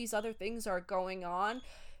all of these other things are going on,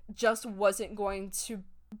 just wasn't going to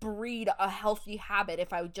breed a healthy habit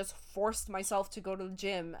if I just forced myself to go to the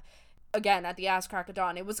gym again at the ass crack of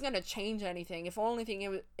dawn. It wasn't going to change anything. If only anything,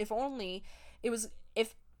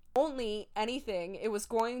 it was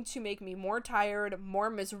going to make me more tired, more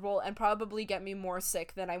miserable, and probably get me more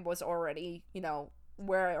sick than I was already, you know,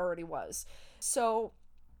 where I already was. So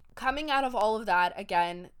coming out of all of that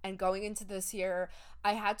again and going into this year,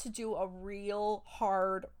 I had to do a real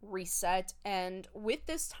hard reset, and with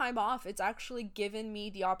this time off, it's actually given me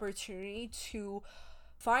the opportunity to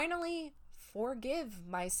finally forgive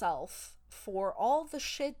myself for all the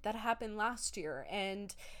shit that happened last year,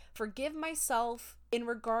 and forgive myself in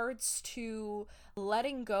regards to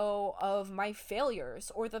letting go of my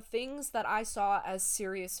failures, or the things that I saw as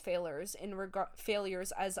serious failures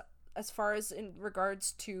as far as in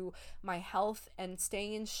regards to my health and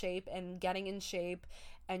staying in shape and getting in shape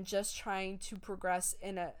and just trying to progress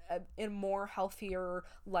in a more healthier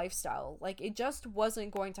lifestyle. Like, it just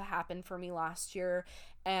wasn't going to happen for me last year,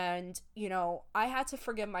 and, you know, I had to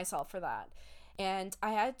forgive myself for that. And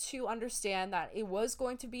I had to understand that it was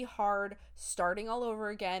going to be hard starting all over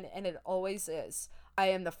again, and it always is. I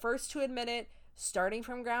am the first to admit it. starting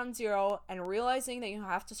from ground zero and realizing that you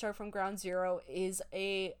have to start from ground zero is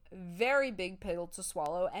a very big pill to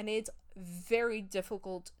swallow, and it's very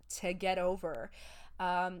difficult to get over.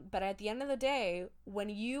 But at the end of the day, when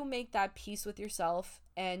you make that peace with yourself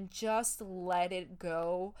and just let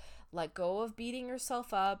go of beating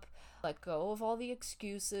yourself up, let go of all the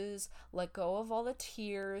excuses, let go of all the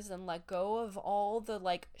tears, and let go of all the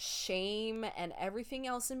like shame and everything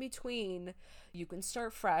else in between, you can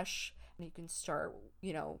start fresh, and you can start,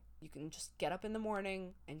 you can just get up in the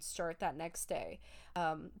morning and start that next day.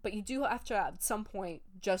 But you do have to at some point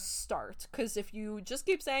just start, because if you just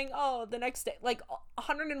keep saying, oh, the next day, like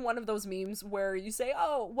 101 of those memes where you say,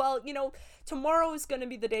 oh, well, tomorrow is going to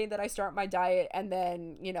be the day that I start my diet, and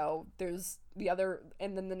then, there's the other,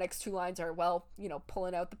 and then the next two lines are, well,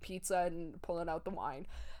 pulling out the pizza and pulling out the wine.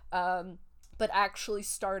 But actually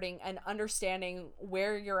starting and understanding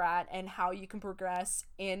where you're at and how you can progress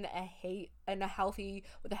with a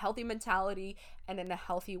healthy mentality and in a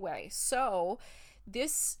healthy way. So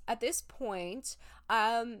at this point,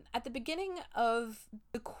 at the beginning of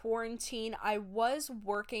the quarantine, I was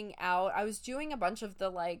working out. I was doing a bunch of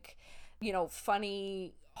the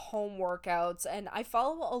funny home workouts, and I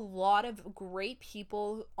follow a lot of great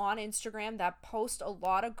people on Instagram that post a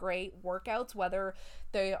lot of great workouts, whether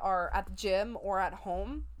they are at the gym or at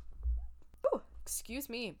home. Ooh, excuse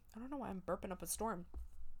me. I don't know why I'm burping up a storm.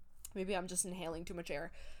 Maybe I'm just inhaling too much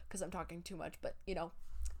air because I'm talking too much, but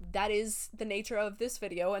that is the nature of this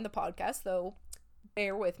video and the podcast, though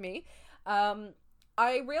bear with me.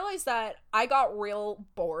 I realized that I got real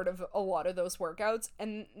bored of a lot of those workouts,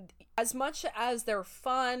 and as much as they're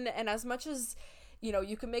fun and as much as,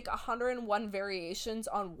 you can make 101 variations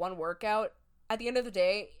on one workout, at the end of the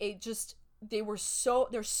day, they're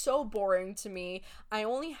so boring to me. I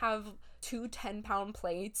only have 2 10-pound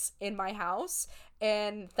plates in my house,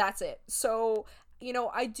 and that's it. So,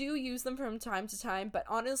 I do use them from time to time, but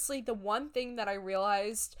honestly, the one thing that I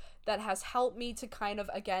realized that has helped me to kind of,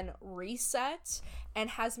 again, reset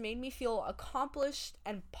and has made me feel accomplished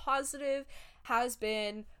and positive has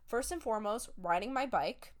been, first and foremost, riding my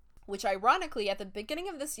bike, which ironically, at the beginning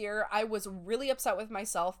of this year, I was really upset with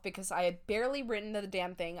myself because I had barely ridden the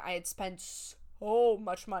damn thing. I had spent so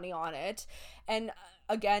much money on it, and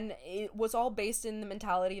again, it was all based in the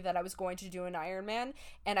mentality that I was going to do an Ironman,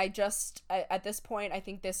 and at this point, I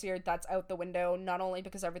think this year that's out the window, not only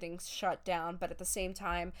because everything's shut down, but at the same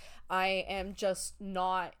time, I am just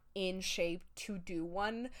not in shape to do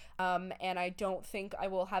one, and I don't think I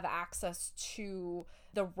will have access to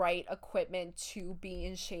the right equipment to be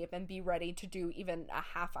in shape and be ready to do even a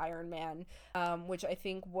half Ironman, which I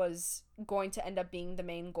think was going to end up being the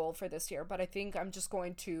main goal for this year. But I think I'm just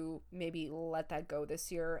going to maybe let that go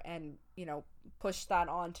this year and, push that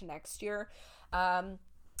on to next year.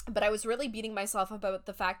 But I was really beating myself about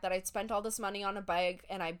the fact that I'd spent all this money on a bike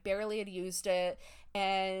and I barely had used it.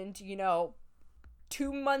 And,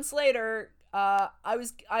 2 months later,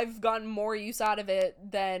 I've gotten more use out of it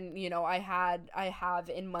than, I have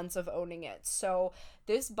in months of owning it. So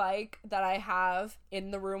this bike that I have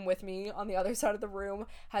in the room with me on the other side of the room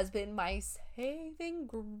has been my saving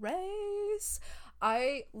grace.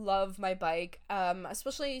 I love my bike,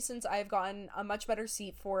 especially since I've gotten a much better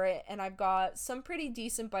seat for it, and I've got some pretty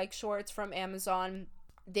decent bike shorts from Amazon.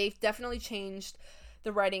 They've definitely changed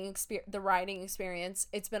the riding experience.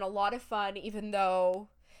 It's been a lot of fun, even though,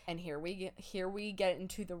 and here we get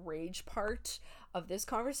into the rage part of this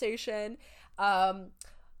conversation.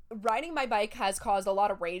 Riding my bike has caused a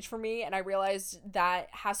lot of rage for me, and I realized that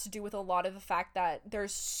has to do with a lot of the fact that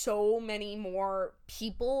there's so many more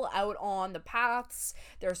people out on the paths.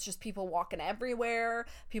 There's just people walking everywhere,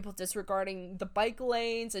 people disregarding the bike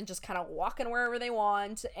lanes and just kind of walking wherever they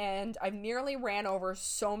want, and I've nearly ran over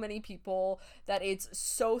so many people that it's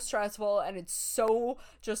so stressful and it's so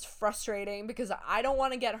just frustrating because I don't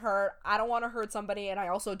want to get hurt, I don't want to hurt somebody, and I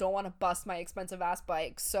also don't want to bust my expensive ass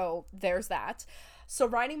bike, so there's that. So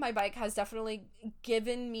riding my bike has definitely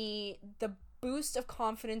given me the boost of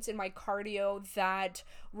confidence in my cardio that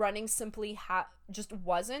running simply just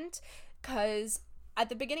wasn't, because at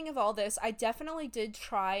the beginning of all this, I definitely did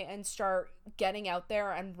try and start getting out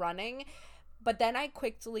there and running, but then I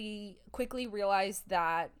quickly realized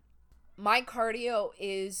that my cardio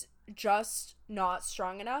is just not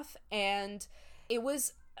strong enough, and it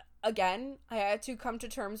was, again, I had to come to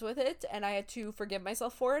terms with it, and I had to forgive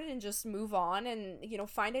myself for it and just move on and,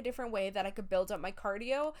 find a different way that I could build up my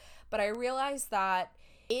cardio. But I realized that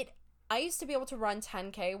I used to be able to run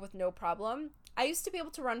 10K with no problem. I used to be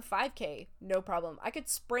able to run 5K, no problem. I could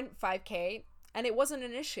sprint 5K and it wasn't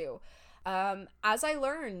an issue. As I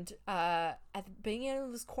learned at the beginning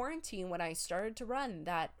of this quarantine when I started to run,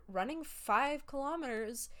 that running 5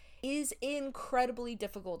 kilometers is incredibly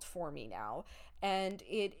difficult for me now. And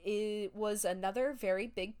it was another very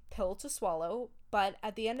big pill to swallow. But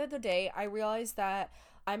at the end of the day, I realized that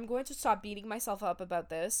I'm going to stop beating myself up about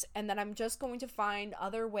this, and then I'm just going to find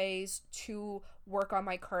other ways to work on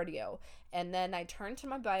my cardio. And then I turned to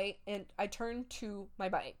my bike. I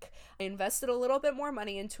invested a little bit more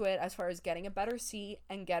money into it as far as getting a better seat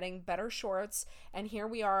and getting better shorts. And here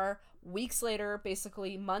we are, weeks later,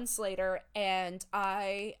 basically months later, and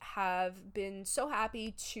I have been so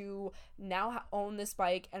happy to now own this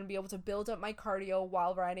bike and be able to build up my cardio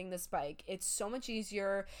while riding this bike. It's so much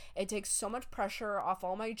easier. It takes so much pressure off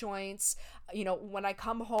all my joints. You know, when I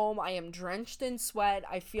come home, I am drenched in sweat.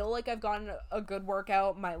 I feel like I've gotten a good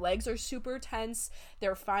workout. My legs are super tense.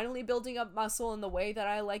 They're finally building up muscle in the way that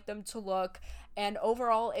I like them to look. And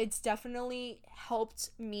overall, it's definitely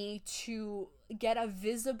helped me to get a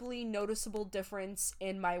visibly noticeable difference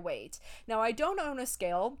in my weight. Now, I don't own a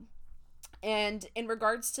scale, and in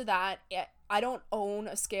regards to that, I don't own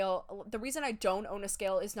a scale. The reason I don't own a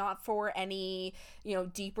scale is not for any,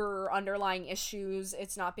 deeper underlying issues.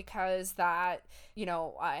 It's not because that,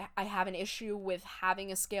 I have an issue with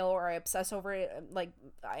having a scale or I obsess over it. Like,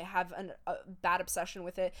 I have a bad obsession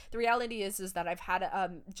with it. The reality is that I've had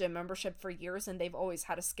a gym membership for years and they've always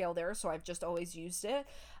had a scale there, so I've just always used it.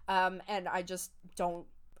 And I just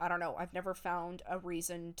I don't know, I've never found a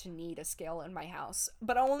reason to need a scale in my house,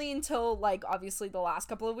 but only until, obviously the last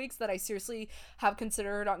couple of weeks that I seriously have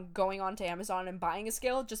considered on going onto Amazon and buying a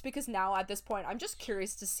scale, just because now at this point I'm just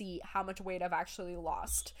curious to see how much weight I've actually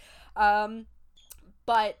lost.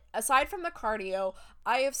 But aside from the cardio,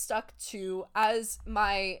 I have stuck to, as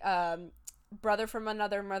my brother from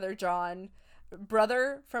another mother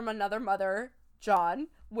John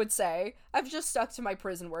would say, I've just stuck to my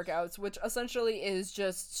prison workouts, which essentially is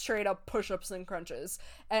just straight up push-ups and crunches.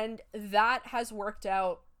 And that has worked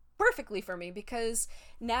out perfectly for me, because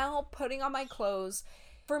now putting on my clothes,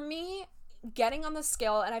 for me, getting on the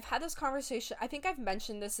scale, and I've had this conversation, I think I've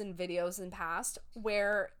mentioned this in videos in past,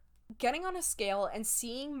 where getting on a scale and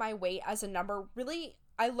seeing my weight as a number really,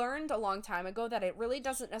 I learned a long time ago that it really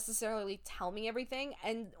doesn't necessarily tell me everything.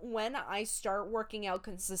 And when I start working out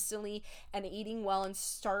consistently and eating well and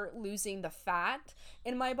start losing the fat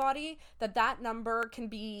in my body, that number can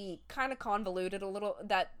be kind of convoluted a little.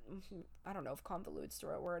 That, I don't know if convoluted's the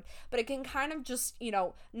right word, but it can kind of just,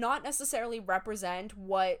 not necessarily represent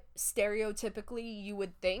what stereotypically you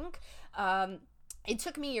would think. It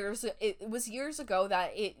took me years. It was years ago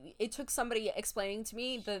that it took somebody explaining to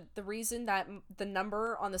me the reason that the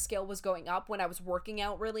number on the scale was going up when I was working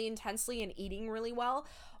out really intensely and eating really well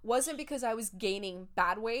wasn't because I was gaining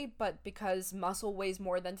bad weight, but because muscle weighs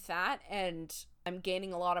more than fat and I'm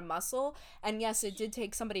gaining a lot of muscle. And yes, it did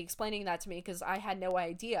take somebody explaining that to me, because I had no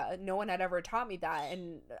idea. No one had ever taught me that.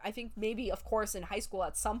 And I think maybe, of course, in high school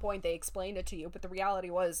at some point they explained it to you, but the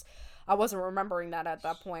reality was I wasn't remembering that at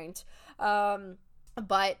that point.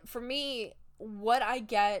 But for me, what I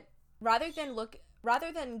get, rather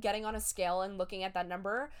than getting on a scale and looking at that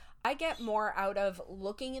number, I get more out of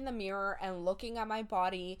looking in the mirror and looking at my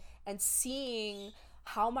body and seeing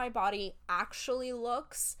how my body actually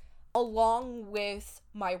looks, along with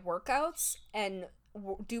my workouts and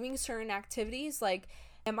doing certain activities. Like,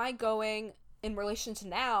 am I going, in relation to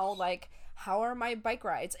now, how are my bike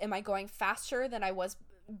rides? Am I going faster than I was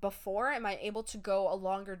before? Am I able to go a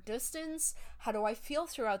longer distance? How do I feel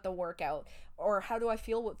throughout the workout? Or how do I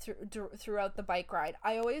feel throughout the bike ride?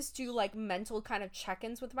 I always do mental kind of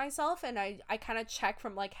check-ins with myself, and I kind of check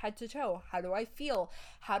from head to toe. How do I feel?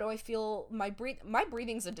 How do I feel my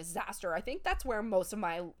breathing's a disaster. I think that's where most of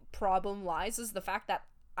my problem lies, is the fact that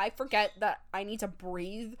I forget that I need to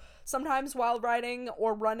breathe sometimes while riding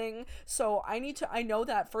or running. So I know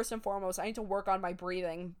that first and foremost, I need to work on my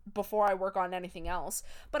breathing before I work on anything else.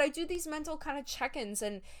 But I do these mental kind of check-ins,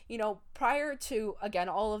 and, prior to, again,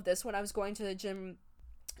 all of this, when I was going to the gym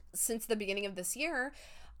since the beginning of this year,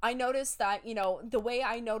 I noticed that, the way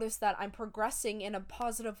I noticed that I'm progressing in a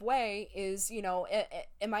positive way is,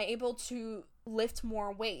 am I able to lift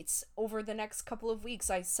more weights over the next couple of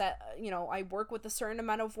weeks? I work with a certain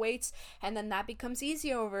amount of weights, and then that becomes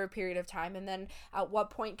easier over a period of time. And then at what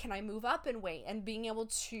point can I move up in weight? And being able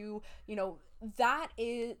to,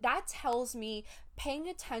 that tells me paying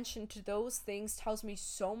attention to those things tells me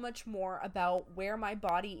so much more about where my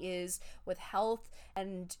body is with health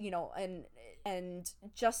and, and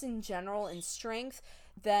just in general in strength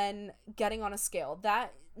than getting on a scale.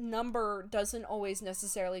 That number doesn't always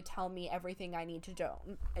necessarily tell me everything I need to know,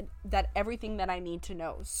 everything that I need to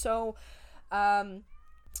know. So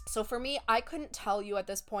for me, I couldn't tell you at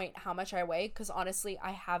this point how much I weigh, because honestly,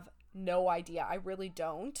 I have no idea. I really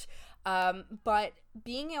don't. But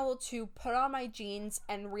being able to put on my jeans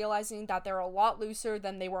and realizing that they're a lot looser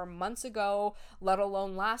than they were months ago, let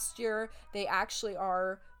alone last year, they actually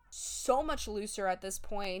are so much looser at this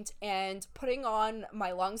point, and putting on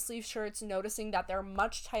my long sleeve shirts, noticing that they're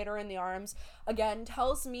much tighter in the arms, again,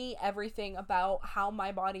 tells me everything about how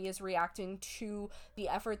my body is reacting to the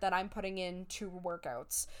effort that I'm putting into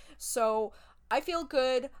workouts. So I feel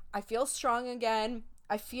good. I feel strong again.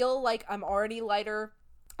 I feel like I'm already lighter,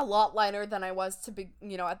 a lot lighter than I was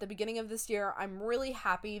at the beginning of this year. I'm really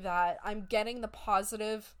happy that I'm getting the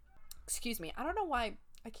positive, I don't know why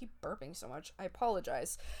I keep burping so much. I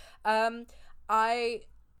apologize. I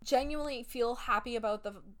genuinely feel happy about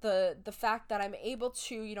the fact that I'm able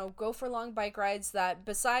to, go for long bike rides, that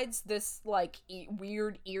besides this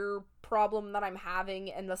weird ear problem that I'm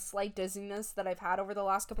having and the slight dizziness that I've had over the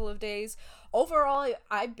last couple of days, overall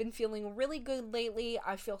I've been feeling really good lately.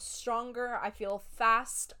 I feel stronger, I feel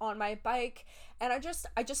fast on my bike, and I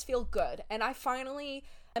just feel good. And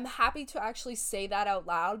I'm happy to actually say that out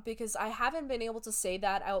loud, because I haven't been able to say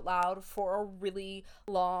that out loud for a really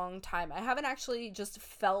long time. I haven't actually just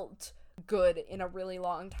felt good in a really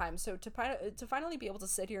long time. So to finally be able to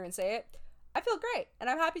sit here and say it, I feel great. And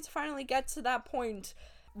I'm happy to finally get to that point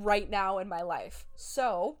right now in my life.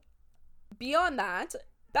 So beyond that,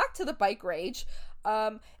 back to the bike rage.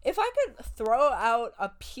 If I could throw out a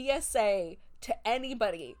PSA to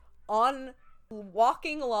anybody on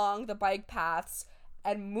walking along the bike paths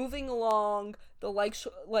and moving along the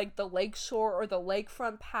the lakeshore or the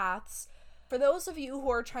lakefront paths, for those of you who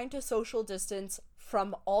are trying to social distance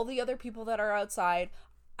from all the other people that are outside,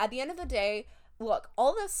 at the end of the day, look,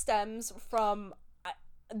 all this stems from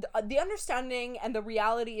the understanding, and the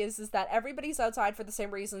reality is that everybody's outside for the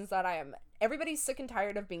same reasons that I am. Everybody's sick and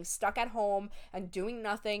tired of being stuck at home and doing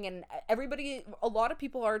nothing, and a lot of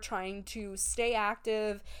people are trying to stay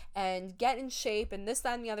active and get in shape and this,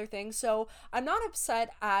 that, and the other thing. So I'm not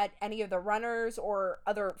upset at any of the runners or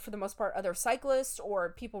for the most part, other cyclists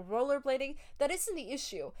or people rollerblading. That isn't the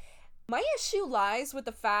issue. My issue lies with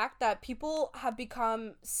the fact that people have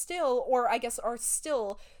become are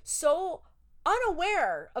still so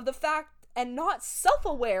unaware of the fact and not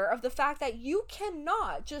self-aware of the fact that you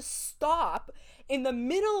cannot just stop in the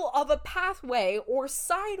middle of a pathway or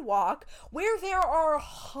sidewalk where there are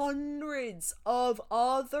hundreds of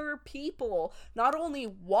other people not only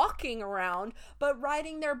walking around but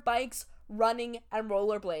riding their bikes, running, and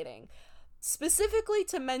rollerblading. Specifically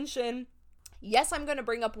to mention, yes, I'm going to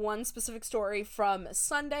bring up one specific story from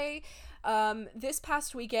Sunday. This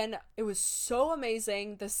past weekend, it was so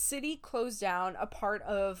amazing. The city closed down a part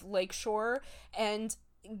of Lakeshore and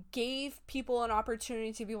gave people an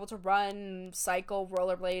opportunity to be able to run, cycle,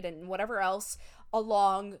 rollerblade, and whatever else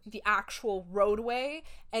along the actual roadway,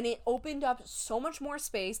 and it opened up so much more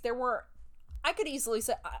space.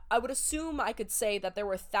 I would assume I could say that there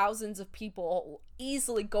were thousands of people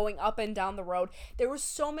easily going up and down the road. There were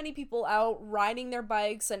so many people out riding their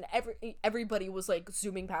bikes, and everybody was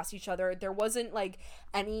zooming past each other. There wasn't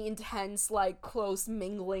any intense close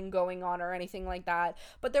mingling going on or anything like that.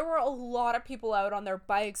 But there were a lot of people out on their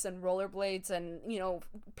bikes and rollerblades, and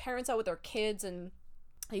parents out with their kids and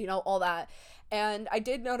all that. And I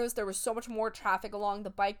did notice there was so much more traffic along the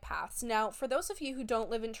bike paths. Now, for those of you who don't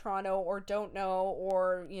live in Toronto or don't know,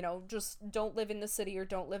 or, just don't live in the city or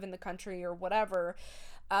don't live in the country or whatever,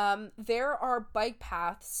 there are bike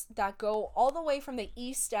paths that go all the way from the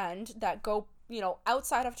east end that go,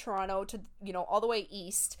 outside of Toronto to, all the way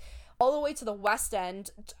east, all the way to the west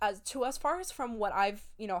end, as far as from what I've,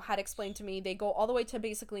 had explained to me, they go all the way to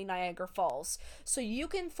basically Niagara Falls. So you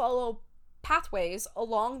can follow pathways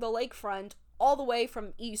along the lakefront all the way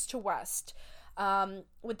from east to west.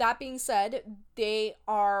 With that being said, they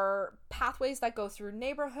are pathways that go through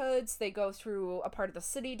neighborhoods, they go through a part of the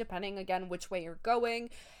city, depending again which way you're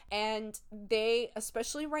going, and they,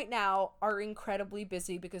 especially right now, are incredibly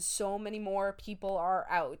busy because so many more people are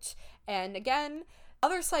out. And again,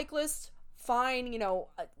 other cyclists, fine,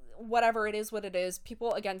 whatever it is what it is.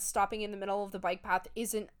 People, again, stopping in the middle of the bike path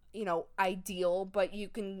isn't ideal, but you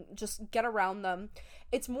can just get around them.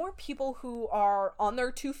 It's more people who are on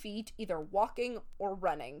their 2 feet, either walking or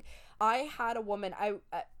running. I had a woman,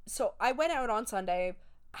 so I went out on Sunday.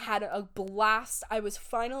 had a blast. I was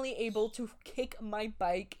finally able to kick my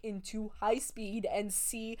bike into high speed and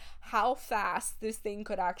see how fast this thing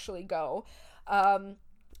could actually go.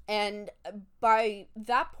 And by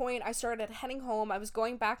that point, I started heading home. I was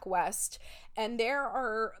going back west, and there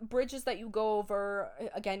are bridges that you go over.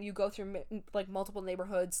 Again, you go through like multiple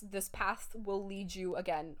neighborhoods. This path will lead you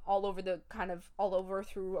again all over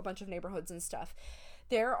through a bunch of neighborhoods and stuff.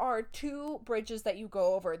 There are two bridges that you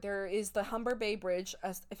go over. There is the Humber Bay Bridge,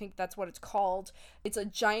 as I think that's what it's called. It's a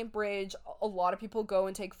giant bridge. A lot of people go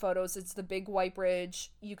and take photos. It's the big white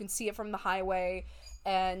bridge. You can see it from the highway,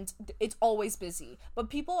 and it's always busy. But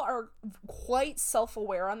people are quite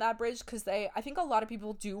self-aware on that bridge, because I think a lot of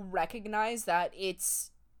people do recognize that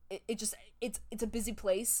it's a busy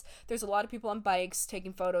place. There's a lot of people on bikes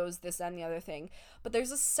taking photos, this, that, and the other thing. But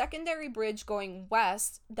there's a secondary bridge going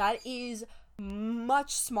west that is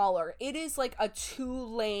much smaller. It is like a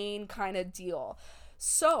 2-lane kind of deal.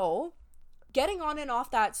 So getting on and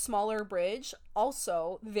off that smaller bridge,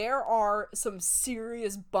 also, there are some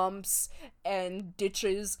serious bumps and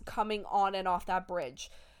ditches coming on and off that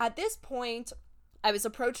bridge. At this point, I was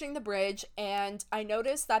approaching the bridge, and I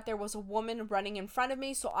noticed that there was a woman running in front of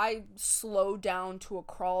me, so I slowed down to a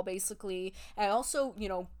crawl, basically. And also,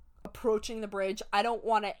 approaching the bridge, I don't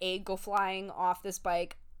want to A, go flying off this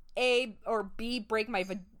bike, A, or B, break my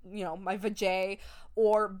vajay,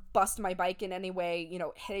 or bust my bike in any way,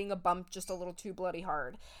 hitting a bump just a little too bloody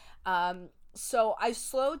hard. So I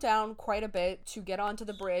slowed down quite a bit to get onto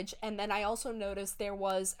the bridge, and then I also noticed there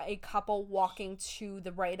was a couple walking to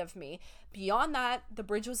the right of me. Beyond that, the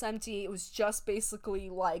bridge was empty. It was just basically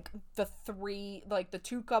like the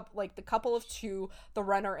couple of two, the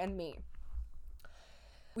runner and me.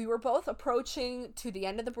 We were both approaching to the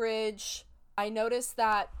end of the bridge. I noticed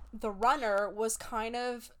that the runner was kind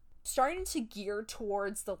of starting to gear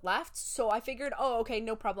towards the left, so I figured, okay,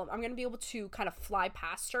 no problem. I'm gonna be able to kind of fly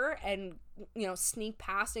past her and, sneak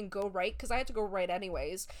past and go right, because I had to go right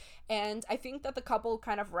anyways. And I think that the couple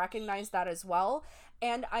kind of recognized that as well.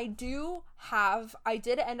 And I did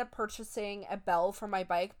end up purchasing a bell for my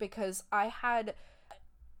bike, because I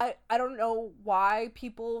don't know why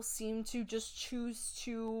people seem to just choose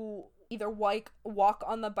to either walk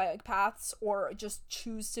on the bike paths or just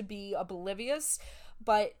choose to be oblivious.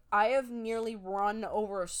 But I have nearly run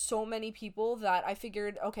over so many people that I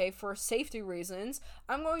figured, okay, for safety reasons,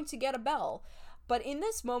 I'm going to get a bell. But in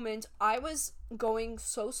this moment, I was going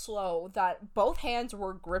so slow that both hands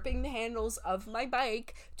were gripping the handles of my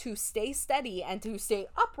bike to stay steady and to stay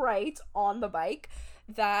upright on the bike,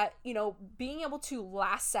 that, being able to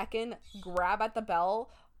last second grab at the bell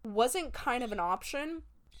wasn't kind of an option.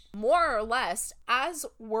 More or less, as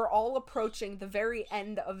we're all approaching the very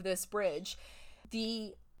end of this bridge,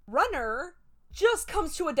 the runner just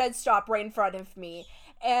comes to a dead stop right in front of me,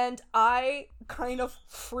 and I kind of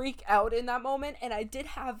freak out in that moment. And I did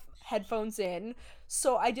have headphones in,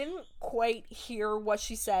 so I didn't quite hear what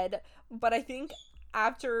she said, but I think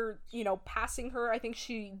after, passing her, I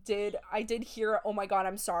did hear, "Oh my god,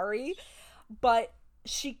 I'm sorry," but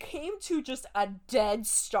she came to just a dead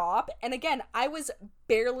stop. And again, I was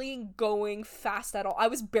barely going fast at all. I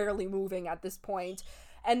was barely moving at this point.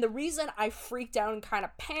 And the reason I freaked out and kind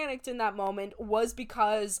of panicked in that moment was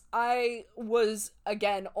because I was,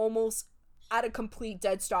 again, almost at a complete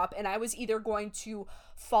dead stop, and I was either going to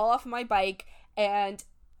fall off my bike and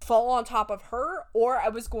fall on top of her, or I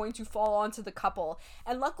was going to fall onto the couple.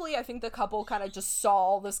 And luckily, I think the couple kind of just saw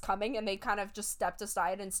all this coming, and they kind of just stepped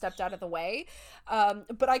aside and stepped out of the way.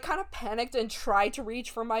 But I kind of panicked and tried to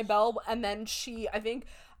reach for my bell, and then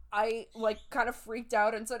I kind of freaked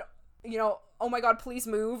out and said, "Oh my god, please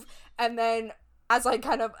move." And then as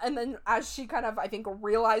she kind of, I think,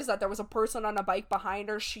 realized that there was a person on a bike behind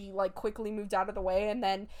her, she quickly moved out of the way. And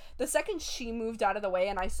then the second she moved out of the way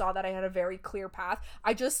and I saw that I had a very clear path,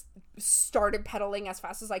 I just started pedaling as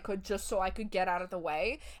fast as I could, just so I could get out of the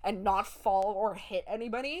way and not fall or hit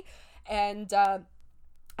anybody. And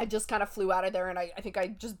I just kind of flew out of there, and I think I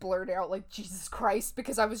just blurted out "Jesus Christ,"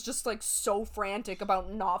 because I was just so frantic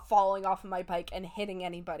about not falling off of my bike and hitting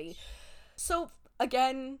anybody. So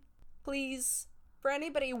again, please, for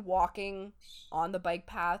anybody walking on the bike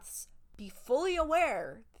paths, be fully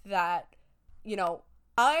aware that,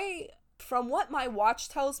 from what my watch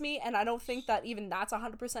tells me, and I don't think that even that's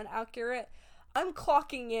 100% accurate, I'm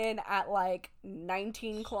clocking in at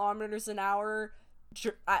 19 kilometers an hour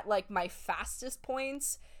at my fastest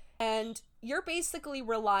points. And you're basically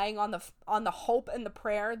relying on the hope and the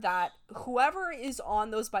prayer that whoever is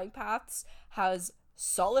on those bike paths has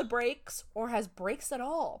solid brakes or has brakes at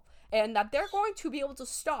all, and that they're going to be able to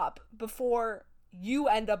stop before you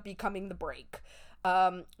end up becoming the brake.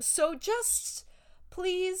 So just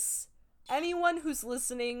please, anyone who's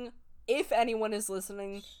listening, if anyone is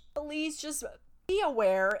listening, please just be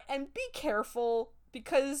aware and be careful,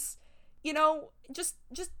 because, you know, just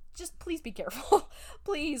please be careful.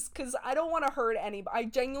 Please, because I don't want to hurt anybody. I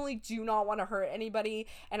genuinely do not want to hurt anybody,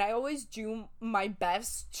 and I always do my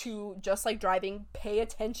best to, just like driving, pay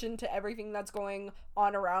attention to everything that's going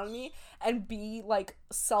on around me and be like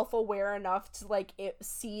self-aware enough to like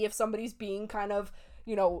see if somebody's being kind of,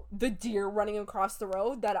 you know, the deer running across the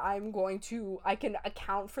road, that I can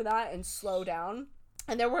account for that and slow down.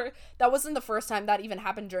 And that wasn't the first time that even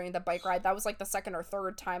happened during the bike ride. That was like the second or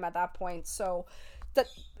third time at that point. So that,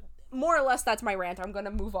 more or less, that's my rant. I'm going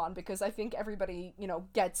to move on because I think everybody, you know,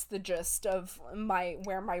 gets the gist of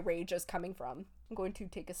where my rage is coming from. I'm going to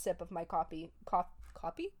take a sip of my coffee.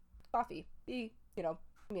 You know,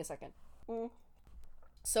 give me a second.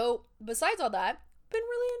 So besides all that, I've been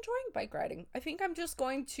really enjoying bike riding. I think I'm just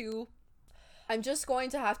going to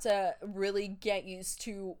have to really get used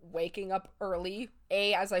to waking up early,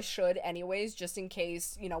 as I should anyways, just in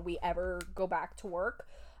case, you know, we ever go back to work.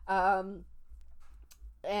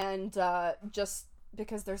 Just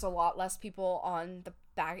because there's a lot less people on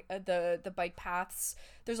the bike paths.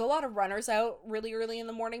 There's a lot of runners out really early in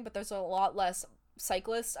the morning, but there's a lot less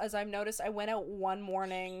cyclists, as I've noticed. I went out one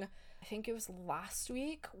morning, I think it was last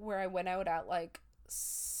week, where I went out at like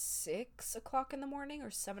 6 o'clock in the morning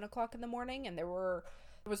or 7 o'clock in the morning, and there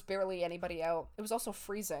was barely anybody out. It was also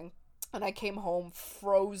freezing, and I came home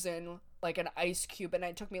frozen like an ice cube, and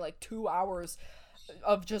it took me like 2 hours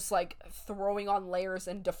of just like throwing on layers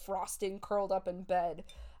and defrosting curled up in bed.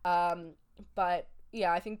 But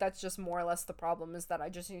yeah, I think that's just more or less the problem, is that I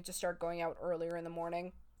just need to start going out earlier in the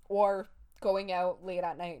morning or going out late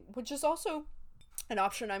at night, which is also an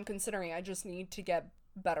option I'm considering. I just need to get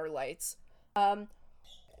better lights.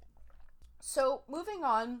 So moving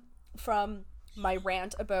on from my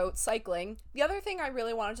rant about cycling, the other thing I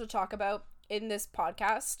really wanted to talk about in this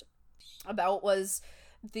podcast was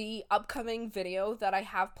the upcoming video that I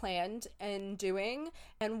have planned and doing.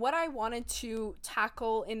 And what I wanted to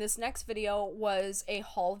tackle in this next video was a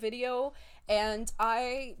haul video. And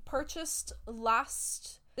I purchased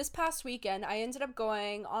this past weekend, I ended up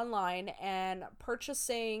going online and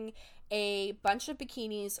purchasing a bunch of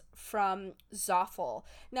bikinis from Zoffel.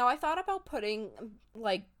 Now, I thought about putting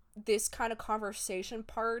like this kind of conversation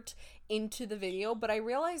part into the video, but I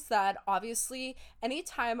realized that obviously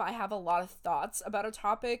anytime I have a lot of thoughts about a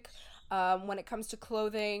topic, when it comes to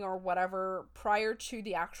clothing or whatever, prior to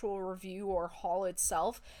the actual review or haul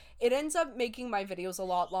itself, it ends up making my videos a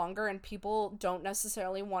lot longer, and people don't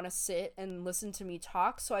necessarily want to sit and listen to me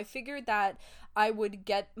talk. So I figured that I would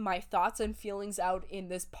get my thoughts and feelings out in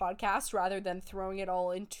this podcast rather than throwing it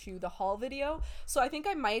all into the haul video. So I think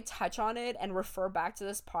I might touch on it and refer back to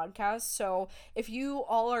this podcast. So if you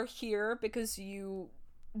all are here because you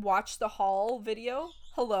watched the haul video,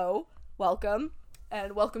 hello, welcome,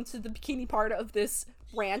 and welcome to the bikini part of this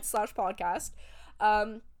rant/podcast.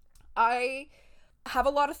 I have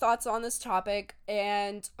a lot of thoughts on this topic,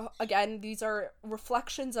 and again, these are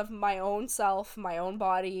reflections of my own self, my own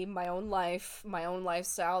body, my own life, my own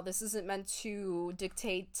lifestyle. This isn't meant to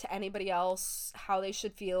dictate to anybody else how they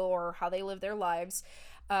should feel or how they live their lives.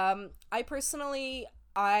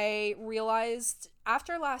 I realized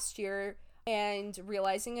after last year, and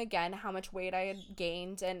realizing again how much weight I had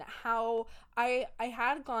gained and how I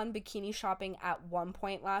had gone bikini shopping at one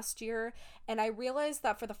point last year, and I realized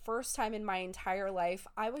that for the first time in my entire life,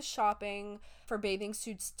 I was shopping for bathing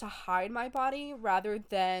suits to hide my body rather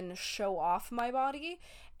than show off my body.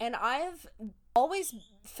 And I've always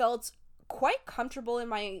felt quite comfortable in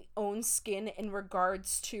my own skin in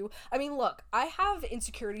regards to, I mean, look, I have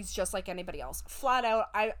insecurities just like anybody else. Flat out,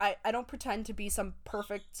 I don't pretend to be some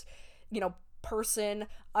perfect, person.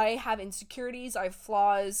 I have insecurities, I have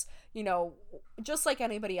flaws, just like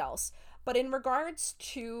anybody else. But in regards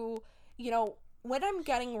to, when I'm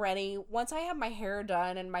getting ready, once I have my hair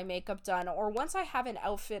done and my makeup done, or once I have an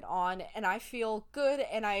outfit on and I feel good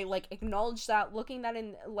and I acknowledge that, looking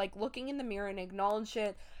in the mirror and acknowledge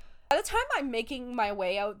it, by the time I'm making my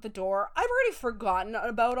way out the door, I've already forgotten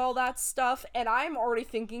about all that stuff, and I'm already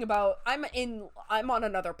thinking about, I'm on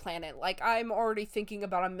another planet. I'm already thinking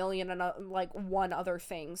about a million and one other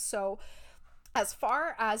thing. So as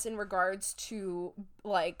far as in regards to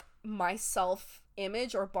my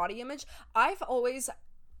self-image or body image, I've always,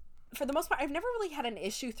 for the most part, I've never really had an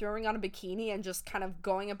issue throwing on a bikini and just kind of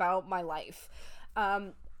going about my life.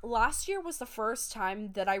 Last year was the first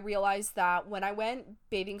time that I realized that when I went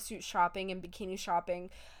bathing suit shopping and bikini shopping,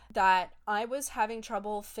 that I was having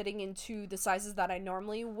trouble fitting into the sizes that I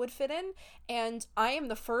normally would fit in, and I am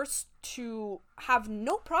the first to have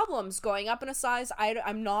no problems going up in a size.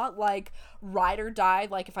 I'm not like ride or die,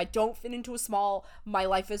 like if I don't fit into a small, my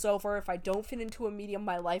life is over. If I don't fit into a medium,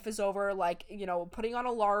 my life is over. Like, you know, putting on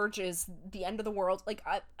a large is the end of the world. Like,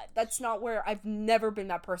 that's not where, I've never been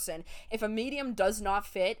that person. If a medium does not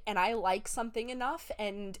fit and I like something enough,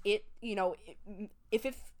 and it, you know,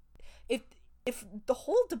 if the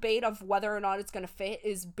whole debate of whether or not it's going to fit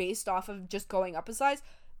is based off of just going up a size,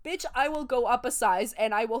 bitch, I will go up a size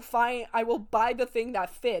and I will buy the thing that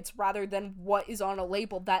fits rather than what is on a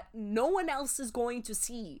label that no one else is going to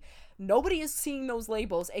see. Nobody is seeing those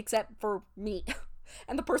labels except for me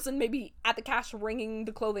and the person maybe at the cash ringing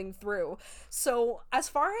the clothing through. So as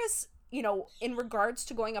far as, you know, in regards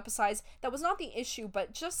to going up a size, that was not the issue,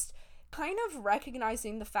 but just kind of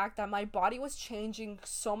recognizing the fact that my body was changing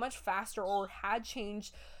so much faster, or had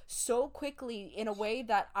changed so quickly in a way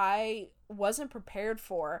that I wasn't prepared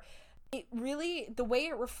for. It really, the way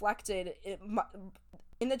it reflected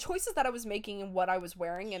in the choices that I was making and what I was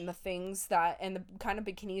wearing and the things that, and the kind of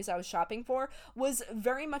bikinis I was shopping for, was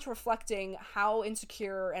very much reflecting how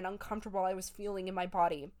insecure and uncomfortable I was feeling in my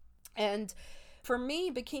body. And for me,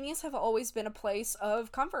 bikinis have always been a place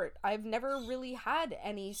of comfort. I've never really had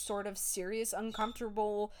any sort of serious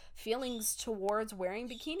uncomfortable feelings towards wearing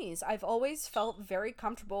bikinis. I've always felt very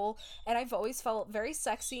comfortable, and I've always felt very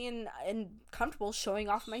sexy and comfortable showing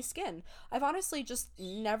off my skin. I've honestly just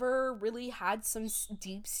never really had some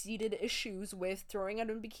deep-seated issues with throwing out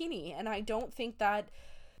a bikini, and I don't think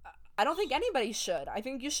anybody should. I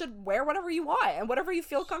think you should wear whatever you want and whatever you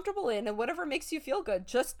feel comfortable in and whatever makes you feel good.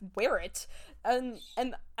 Just wear it. And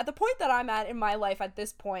at the point that I'm at in my life at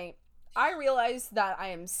this point, I realize that I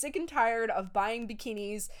am sick and tired of buying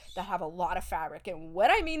bikinis that have a lot of fabric. And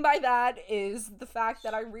what I mean by that is the fact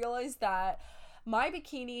that I realize that my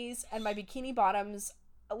bikinis and my bikini bottoms,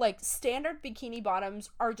 like standard bikini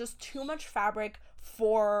bottoms, are just too much fabric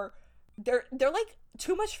for... They're like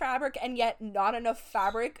too much fabric and yet not enough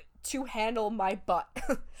fabric to handle my butt.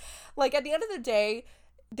 Like, at the end of the day,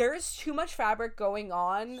 there's too much fabric going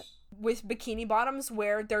on with bikini bottoms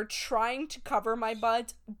where they're trying to cover my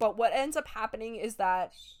butt, but what ends up happening is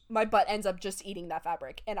that my butt ends up just eating that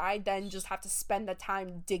fabric, and I then just have to spend the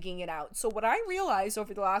time digging it out. So what I realized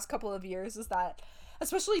over the last couple of years is that,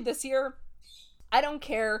 especially this year, I don't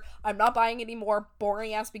care. I'm not buying any more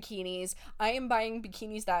boring ass bikinis. I am buying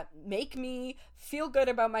bikinis that make me feel good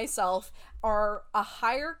about myself, are a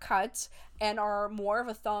higher cut, and are more of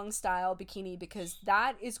a thong style bikini, because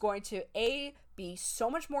that is going to be so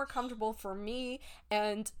much more comfortable for me,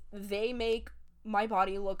 and they make my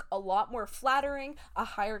body look a lot more flattering. A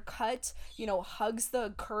higher cut, you know, hugs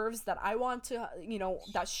the curves that I want to, you know,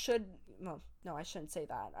 that should, no, I shouldn't say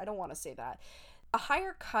that. I don't want to say that. A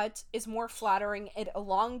higher cut is more flattering. It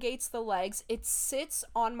elongates the legs. It sits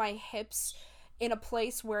on my hips in a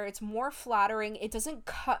place where it's more flattering. It doesn't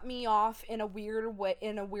cut me off in a weird way,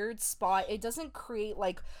 in a weird spot. It doesn't create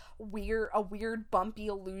like a weird bumpy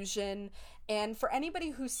illusion. And for anybody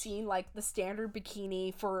who's seen like the standard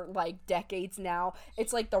bikini for like decades now,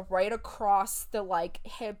 it's like the right across the like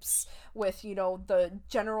hips with, you know, the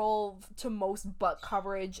general to most butt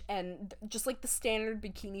coverage, and just like the standard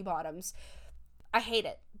bikini bottoms. I hate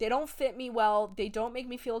it. They don't fit me well. They don't make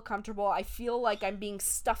me feel comfortable. I feel like I'm being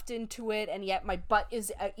stuffed into it, and yet my butt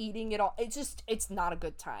is eating it all. It's not a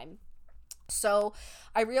good time. So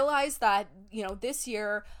I realized that, you know, this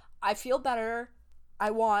year I feel better.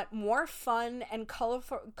 I want more fun and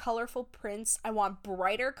colorful prints. I want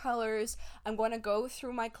brighter colors. I'm going to go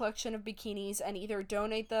through my collection of bikinis and either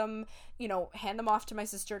donate them, you know, hand them off to my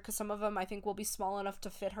sister, because some of them I think will be small enough to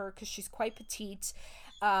fit her because she's quite petite.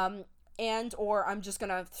 And or I'm just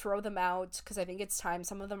gonna throw them out because I think it's time.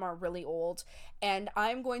 Some of them are really old, and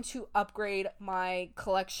I'm going to upgrade my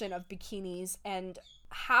collection of bikinis and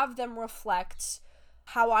have them reflect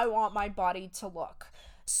how I want my body to look.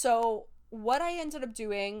 So what I ended up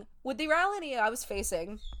doing with the reality I was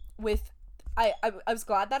facing with, I was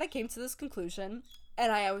glad that I came to this conclusion,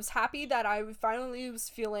 and I was happy that I finally was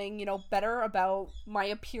feeling, you know, better about my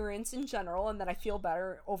appearance in general, and that I feel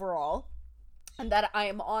better overall, and that I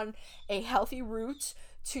am on a healthy route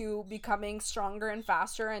to becoming stronger and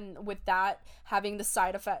faster. And with that having the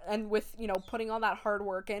side effect, and with, you know, putting all that hard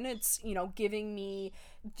work in, it's, you know, giving me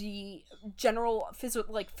the general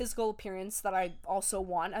physical appearance that I also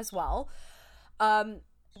want as well.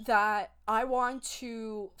 That I want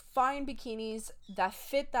to find bikinis that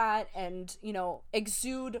fit that, and, you know,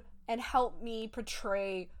 exude and help me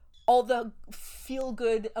portray all the feel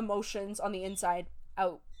good emotions on the inside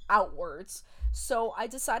out outwards. So I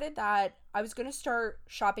decided that I was going to start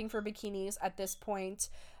shopping for bikinis at this point,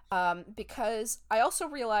 because I also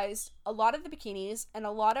realized a lot of the bikinis and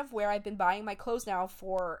a lot of where I've been buying my clothes now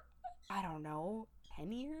for, I don't know,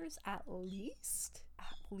 10 years at least,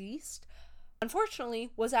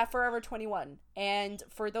 unfortunately, was at Forever 21. And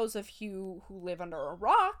for those of you who live under a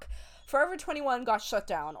rock, Forever 21 got shut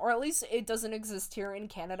down, or at least it doesn't exist here in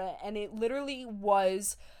Canada, and it literally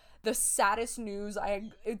was the saddest news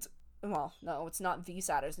well, no, it's not the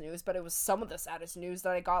saddest news, but it was some of the saddest news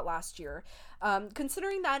that I got last year.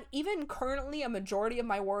 Considering that even currently a majority of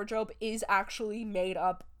my wardrobe is actually made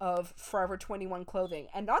up of Forever 21 clothing.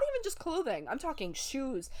 And not even just clothing. I'm talking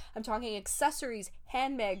shoes. I'm talking accessories,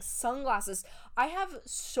 handbags, sunglasses. I have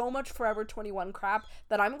so much Forever 21 crap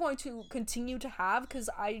that I'm going to continue to have, because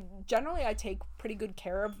I take pretty good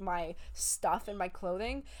care of my stuff and my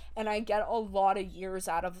clothing. And I get a lot of years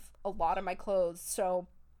out of a lot of my clothes. So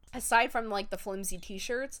aside from like the flimsy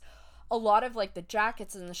t-shirts, a lot of like the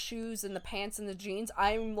jackets and the shoes and the pants and the jeans,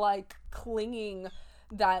 I'm like clinging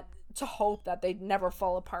that to hope that they'd never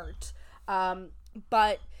fall apart.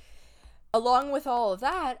 But along with all of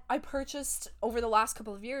that, I purchased, over the last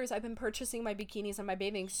couple of years, I've been purchasing my bikinis and my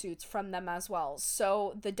bathing suits from them as well.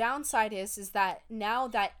 So the downside is that now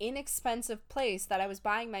that inexpensive place that I was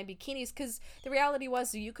buying my bikinis, because the reality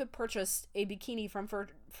was you could purchase a bikini from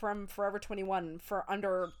Forever 21 for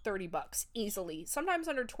under $30 easily, sometimes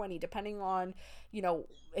under 20, depending on, you know,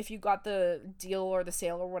 if you got the deal or the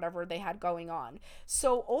sale or whatever they had going on.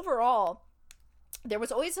 So overall, there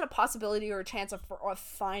was always a possibility or a chance of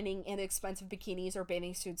finding inexpensive bikinis or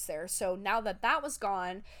bathing suits there. So now that that was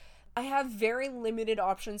gone, I have very limited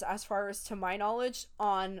options as far as to my knowledge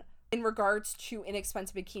in regards to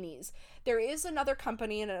inexpensive bikinis. There is another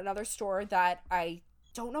company and another store that I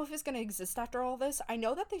don't know if it's going to exist after all this. I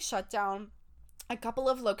know that they shut down a couple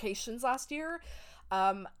of locations last year.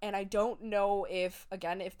 And I don't know if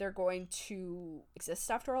they're going to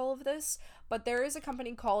exist after all of this, but there is a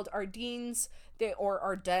company called Ardennes, or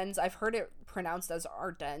Ardennes. I've heard it pronounced as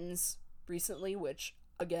Ardennes recently, which,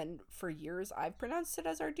 again, for years I've pronounced it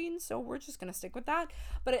as Ardennes, so we're just gonna stick with that.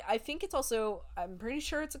 But I think it's also, I'm pretty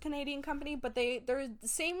sure it's a Canadian company, but they're the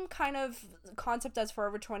same kind of concept as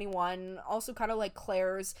Forever 21, also kind of like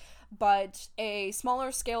Claire's, but a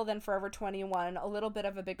smaller scale than Forever 21, a little bit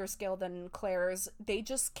of a bigger scale than Claire's. They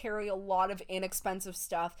just carry a lot of inexpensive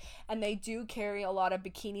stuff, and they do carry a lot of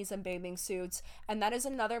bikinis and bathing suits, and that is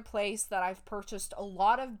another place that I've purchased a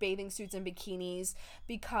lot of bathing suits and bikinis,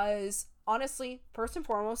 because honestly, first and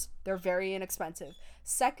foremost, they're very inexpensive.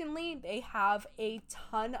 Secondly, they have a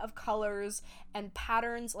ton of colors and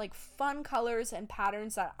patterns, like fun colors and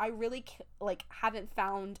patterns that I really haven't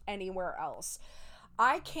found anywhere else.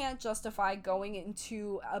 I can't justify going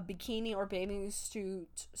into a bikini or bathing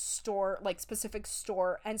suit store, like specific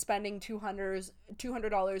store, and spending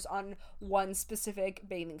 $200 on one specific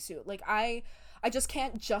bathing suit. Like I just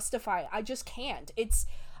can't justify. I just can't.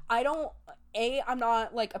 I'm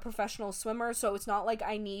not like a professional swimmer, so it's not like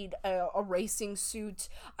I need a racing suit.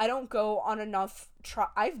 I don't go on enough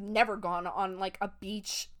I've never gone on like a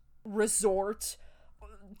beach resort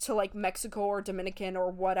to like Mexico or Dominican or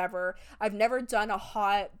whatever. I've never done a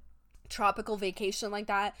hot tropical vacation like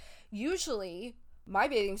that. Usually my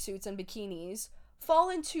bathing suits and bikinis fall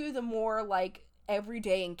into the more like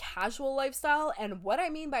everyday and casual lifestyle, and what I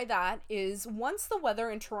mean by that is once the weather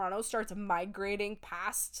in Toronto starts migrating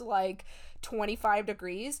past like 25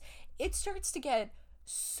 degrees, it starts to get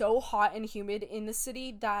so hot and humid in the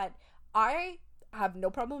city that I have no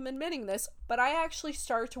problem admitting this, but I actually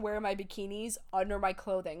start to wear my bikinis under my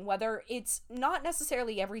clothing, whether it's not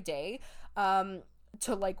necessarily every day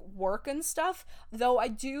to like work and stuff, though I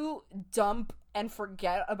do dump and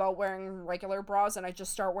forget about wearing regular bras and I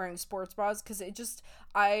just start wearing sports bras, because it just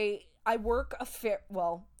I work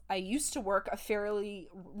I used to work a fairly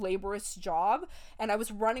laborious job, and I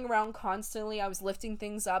was running around constantly. I was lifting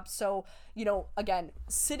things up. So, you know, again,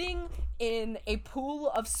 sitting in a pool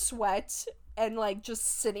of sweat and like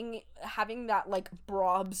just sitting, having that like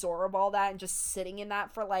bra absorb all that and just sitting in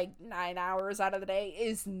that for like 9 hours out of the day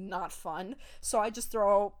is not fun. So I just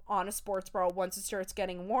throw on a sports bra once it starts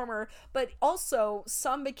getting warmer. But also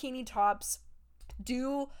some bikini tops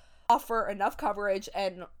do offer enough coverage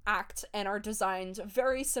and are designed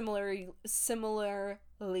very similarly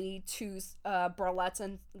to bralettes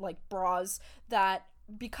and like bras, that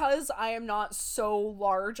because I am not so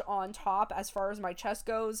large on top as far as my chest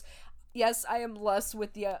goes, yes, I am less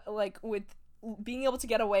with the with being able to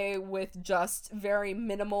get away with just very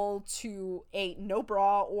minimal to a no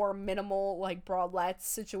bra or minimal like bralettes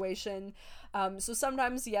situation. So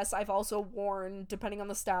sometimes, yes, I've also worn, depending on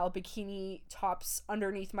the style, bikini tops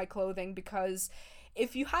underneath my clothing, because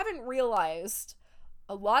if you haven't realized,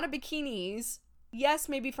 a lot of bikinis, yes,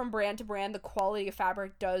 maybe from brand to brand, the quality of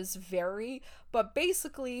fabric does vary, but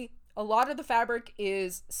basically a lot of the fabric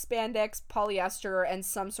is spandex, polyester, and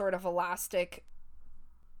some sort of elastic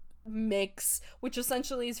mix, which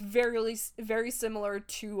essentially is very similar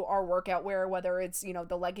to our workout wear, whether it's, you know,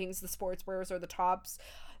 the leggings, the sportswears, or the tops.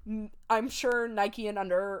 I'm sure Nike and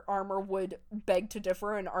Under Armour would beg to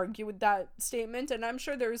differ and argue with that statement, and I'm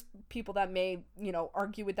sure there's people that may, you know,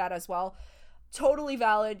 argue with that as well. Totally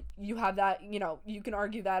valid. You have that, you know, you can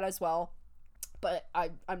argue that as well, but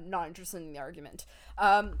I'm not interested in the argument.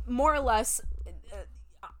 More or less,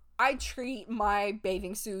 I treat my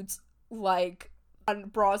bathing suits like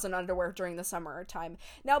bras and underwear during the summertime.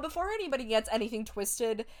 Now, before anybody gets anything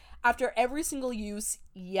twisted, after every single use,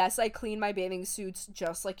 yes, I clean my bathing suits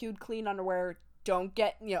just like you'd clean underwear. Don't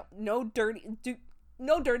get, you know,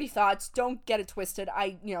 no dirty thoughts. Don't get it twisted.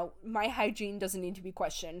 You know, my hygiene doesn't need to be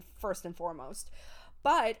questioned, first and foremost.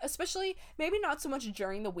 But especially, maybe not so much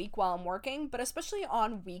during the week while I'm working, but especially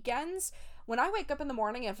on weekends, when I wake up in the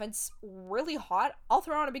morning, if it's really hot, I'll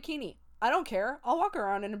throw on a bikini. I don't care. I'll walk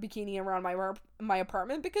around in a bikini around my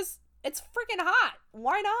apartment because it's freaking hot.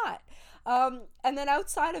 Why not? And then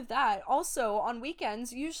outside of that, also on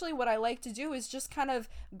weekends, usually what I like to do is just kind of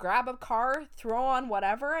grab a car, throw on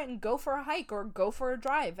whatever, and go for a hike or go for a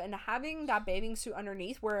drive. And having that bathing suit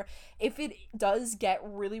underneath, where if it does get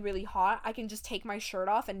really, really hot, I can just take my shirt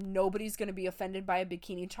off and nobody's going to be offended by a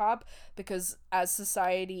bikini top, because as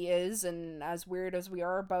society is, and as weird as we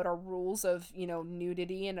are about our rules of, you know,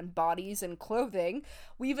 nudity and bodies and clothing,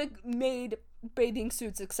 we've made bathing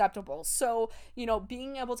suits acceptable. So, you know,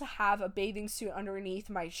 being able to have a bathing suit underneath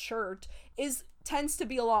my shirt tends to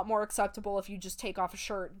be a lot more acceptable if you just take off a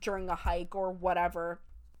shirt during a hike or whatever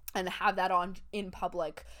and have that on in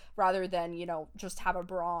public, rather than, you know, just have a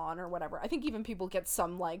bra on or whatever. I think even people get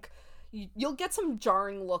some, like, you'll get some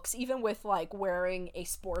jarring looks even with like wearing a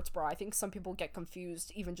sports bra. I think some people get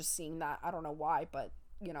confused even just seeing that. I don't know why, but,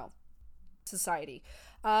 you know, society.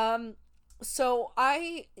 So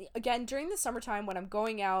again, during the summertime, when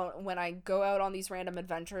I go out on these random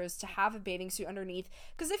adventures, to have a bathing suit underneath,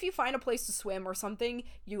 because if you find a place to swim or something,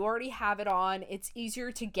 you already have it on. It's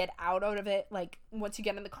easier to get out of it. Like, once you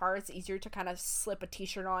get in the car, it's easier to kind of slip a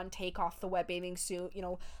t-shirt on, take off the wet bathing suit, you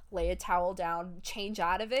know, lay a towel down, change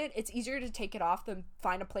out of it. It's easier to take it off than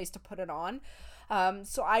find a place to put it on.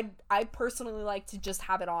 So I personally like to just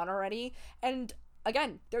have it on already. And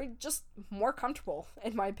again, they're just more comfortable,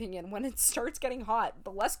 in my opinion. When it starts getting hot,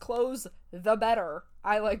 the less clothes, the better,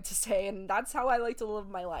 I like to say, and that's how I like to live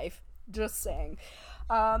my life. Just saying.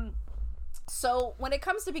 So when it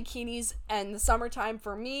comes to bikinis and the summertime,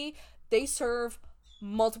 for me, they serve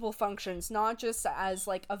multiple functions, not just as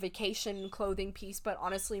like a vacation clothing piece, but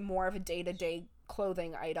honestly more of a day-to-day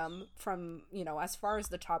clothing item, from, you know, as far as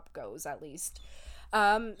the top goes, at least.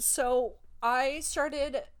 So I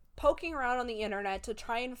started poking around on the internet to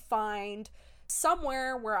try and find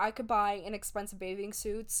somewhere where I could buy inexpensive bathing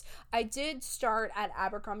suits. I did start at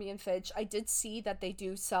Abercrombie & Fitch. I did see that they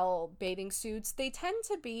do sell bathing suits. They tend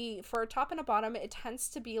to be, for a top and a bottom, it tends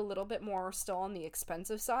to be a little bit more still on the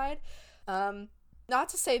expensive side. Not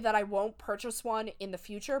to say that I won't purchase one in the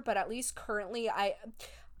future, but at least currently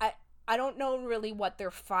I don't know really what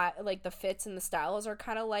their like the fits and the styles are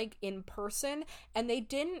kind of like in person, and they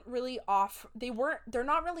didn't really they're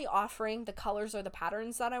not really offering the colors or the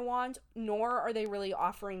patterns that I want, nor are they really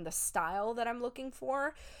offering the style that I'm looking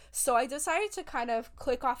for. So I decided to kind of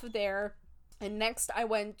click off of there, and next I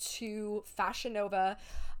went to Fashion Nova.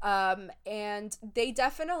 And they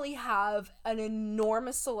definitely have an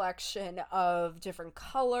enormous selection of different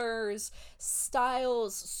colors,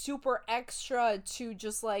 styles, super extra to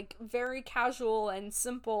just like very casual and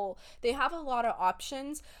simple. They have a lot of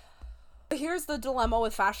options. Here's the dilemma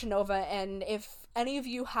with Fashion Nova, and if any of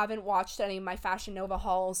you haven't watched any of my Fashion Nova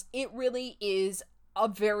hauls, it really is a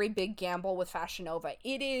very big gamble with Fashion Nova.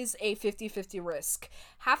 It is a 50-50 risk.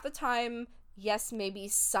 Half the time, yes, maybe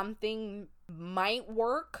something might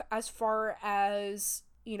work as far as,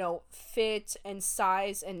 you know, fit and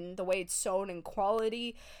size and the way it's sewn and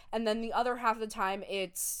quality, and then the other half of the time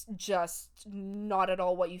it's just not at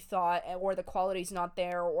all what you thought, or the quality's not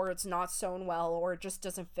there, or it's not sewn well, or it just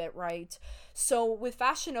doesn't fit right. So with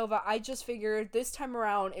Fashion Nova, I just figured this time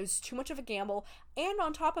around it was too much of a gamble, and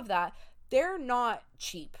on top of that, they're not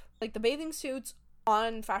cheap. Like, the bathing suits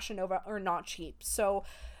on Fashion Nova are not cheap. So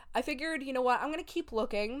I figured, you know what, I'm gonna keep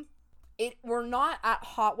looking. We're not at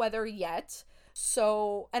hot weather yet,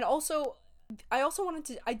 so, and also I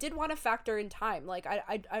did want to factor in time. Like,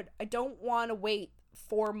 I don't want to wait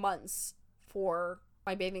 4 months for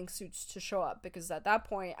my bathing suits to show up, because at that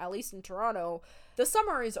point, at least in Toronto, the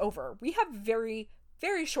summer is over. We have very,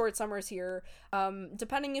 very short summers here.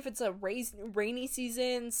 Depending if it's a rainy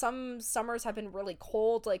season, some summers have been really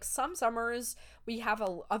cold. Like, some summers we have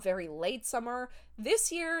a very late summer.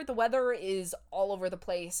 This year the weather is all over the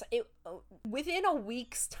place. Within a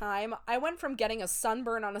week's time, I went from getting a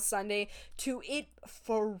sunburn on a Sunday to it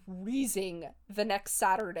freezing the next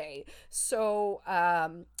Saturday. So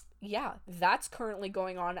yeah, that's currently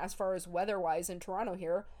going on as far as weather-wise in Toronto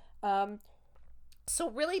here.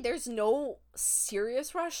 So really, there's no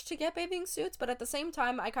serious rush to get bathing suits, but at the same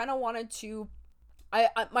time, I kind of wanted to...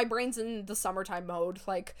 my brain's in the summertime mode.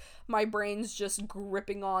 Like, my brain's just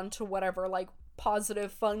gripping on to whatever, like,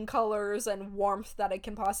 positive, fun colors and warmth that it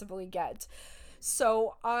can possibly get.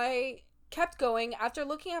 So I kept going. After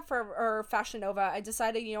looking at Fashion Nova, I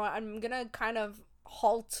decided, you know what, I'm gonna kind of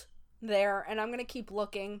halt there, and I'm gonna keep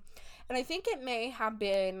looking. And I think it may have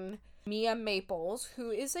been Mia Maples, who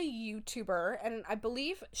is a YouTuber, and I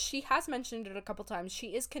believe she has mentioned it a couple times.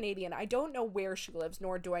 She is Canadian. I don't know where she lives,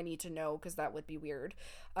 nor do I need to know, because that would be weird,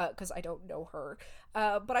 because I don't know her.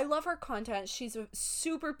 But I love her content. She's a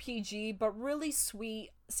super PG, but really sweet.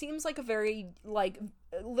 Seems like a very, like,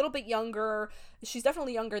 a little bit younger. She's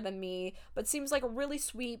definitely younger than me, but seems like a really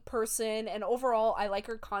sweet person, and overall, I like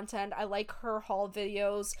her content. I like her haul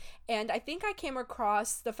videos, and I think I came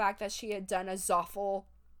across the fact that she had done a Zoffel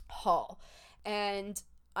haul, and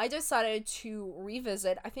I decided to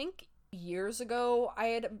revisit. I think years ago I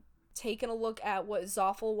had taken a look at what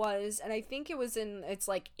Zoffel was, and I think it was in its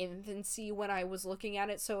like infancy when I was looking at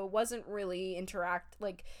it, so it wasn't really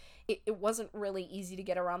it wasn't really easy to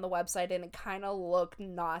get around the website, and it kind of looked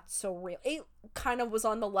not so real. It kind of was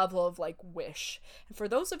on the level of like Wish. And for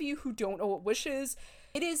those of you who don't know what Wish is,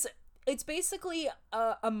 it's basically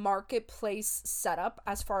a marketplace setup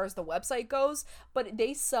as far as the website goes, but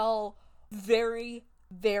they sell very,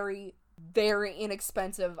 very, very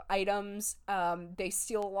inexpensive items. They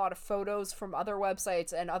steal a lot of photos from other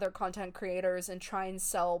websites and other content creators and try and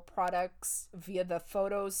sell products via the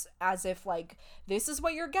photos as if like this is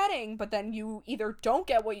what you're getting, but then you either don't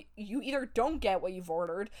get what you've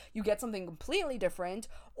ordered, you get something completely different,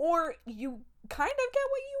 or you kind of get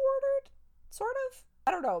what you ordered, sort of. I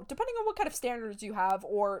don't know, depending on what kind of standards you have,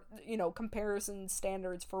 or, you know, comparison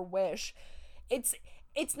standards for Wish, it's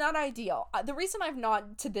not ideal. The reason I've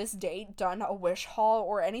not, to this date, done a Wish haul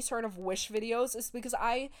or any sort of Wish videos is because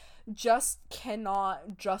I just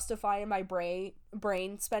cannot justify in my brain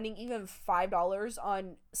spending even $5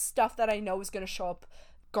 on stuff that I know is going to show up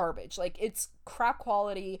garbage. Like, it's crap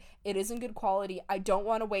quality, it isn't good quality. I don't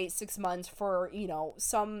want to wait 6 months for, you know,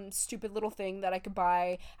 some stupid little thing that I could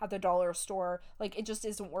buy at the dollar store. Like, it just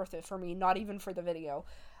isn't worth it for me, not even for the video.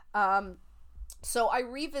 So I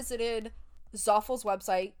revisited Zoffel's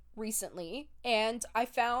website recently, and I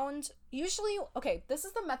found, usually, okay, this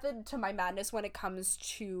is the method to my madness when it comes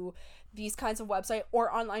to these kinds of website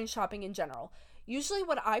or online shopping in general. Usually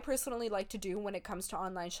what I personally like to do when it comes to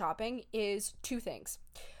online shopping is two things.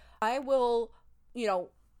 I will, you know,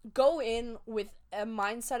 go in with a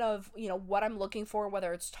mindset of, you know, what I'm looking for,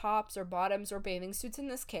 whether it's tops or bottoms or bathing suits in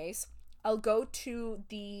this case. I'll go to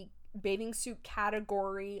the bathing suit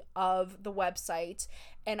category of the website,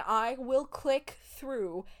 and I will click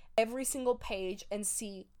through every single page and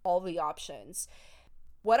see all the options.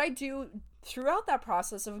 What I do throughout that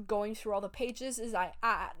process of going through all the pages is I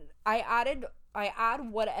add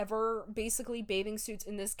whatever, basically bathing suits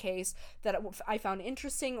in this case, that I found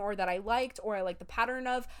interesting or that I liked or I like the pattern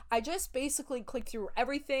of. I just basically clicked through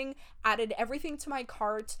everything, added everything to my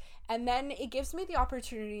cart, and then it gives me the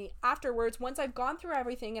opportunity afterwards, once I've gone through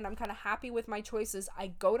everything and I'm kind of happy with my choices, I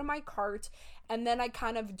go to my cart and then I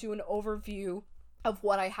kind of do an overview of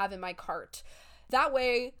what I have in my cart. That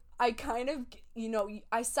way, I kind of, you know,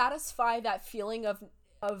 I satisfy that feeling of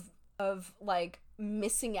like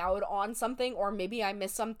missing out on something, or maybe I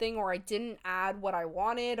missed something, or I didn't add what I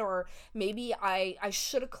wanted, or maybe I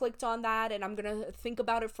should have clicked on that and I'm gonna think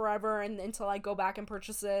about it forever and until I go back and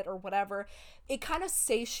purchase it or whatever. It kind of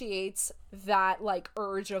satiates that like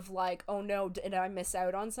urge of like, oh no, did I miss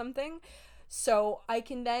out on something? So I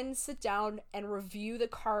can then sit down and review the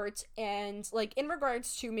cart, and like in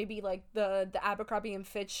regards to maybe like the Abercrombie and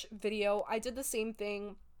Fitch video, I did the same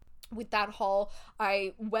thing with that haul,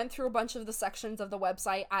 I went through a bunch of the sections of the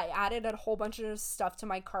website. I added a whole bunch of stuff to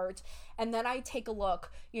my cart, and then I take a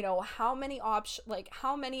look, how many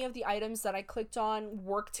how many of the items that I clicked on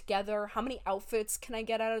work together, how many outfits can I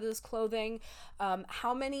get out of this clothing,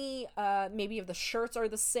 how many maybe of the shirts are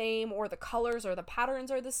the same, or the colors or the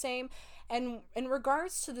patterns are the same. And in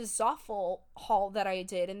regards to the Zoffel haul that I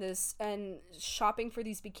did and shopping for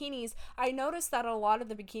these bikinis, I noticed that a lot of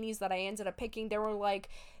the bikinis that I ended up picking, there were like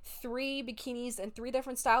 3 bikinis in 3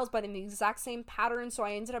 different styles, but in the exact same pattern. So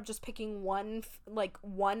I ended up just picking one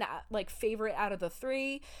favorite out of the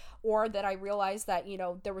 3, or that I realized that,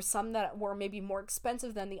 there were some that were maybe more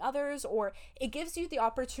expensive than the others, or it gives you the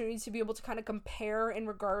opportunity to be able to kind of compare in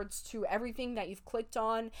regards to everything that you've clicked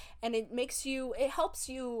on. And it helps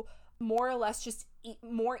you more or less just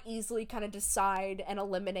more easily kind of decide and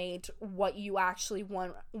eliminate what you actually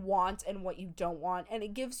want and what you don't want, and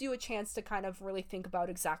it gives you a chance to kind of really think about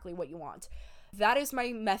exactly what you want. That is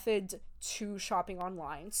my method to shopping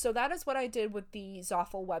online. So that is what I did with the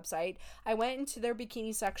Zoffel website. I went into their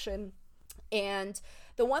bikini section, and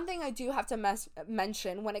the one thing I do have to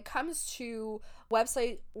mention when it comes to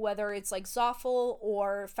website, whether it's like Zoffel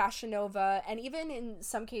or Fashion Nova, and even in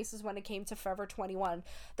some cases when it came to Forever 21,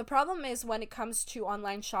 the problem is when it comes to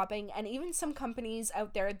online shopping, and even some companies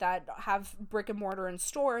out there that have brick and mortar in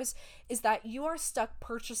stores, is that you are stuck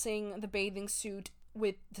purchasing the bathing suit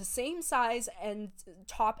with the same size and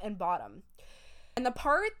top and bottom. And the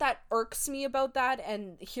part that irks me about that,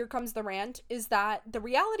 and here comes the rant, is that the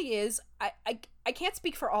reality is, I can't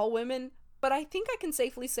speak for all women, but I think I can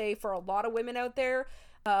safely say for a lot of women out there,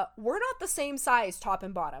 we're not the same size top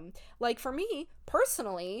and bottom. Like for me,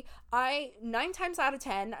 personally, 9 times out of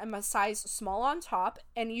 10, I'm a size small on top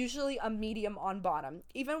and usually a medium on bottom.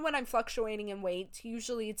 Even when I'm fluctuating in weight,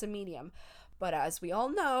 usually it's a medium. But as we all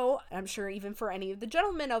know, I'm sure even for any of the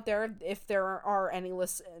gentlemen out there, if there are any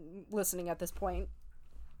listening at this point,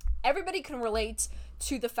 everybody can relate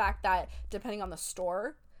to the fact that depending on the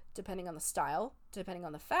store, depending on the style, depending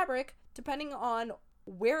on the fabric, depending on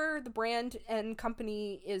where the brand and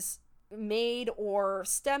company is made or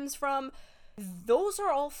stems from, those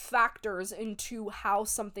are all factors into how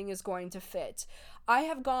something is going to fit. I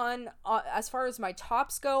have gone, as far as my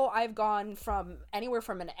tops go, I've gone from anywhere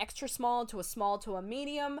from an extra small to a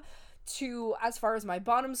medium, to as far as my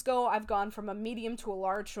bottoms go, I've gone from a medium to a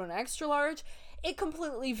large to an extra large. It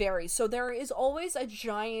completely varies. So there is always a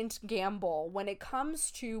giant gamble when it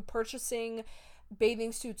comes to purchasing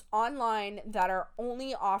bathing suits online that are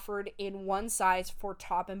only offered in one size for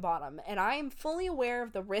top and bottom. And I am fully aware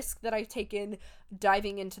of the risk that I've taken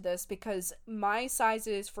diving into this, because my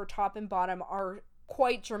sizes for top and bottom are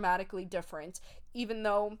quite dramatically different, even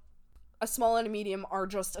though a small and a medium are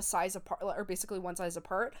just a size apart, or basically one size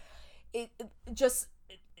apart.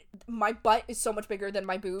 My butt is so much bigger than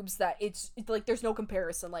my boobs that it's like there's no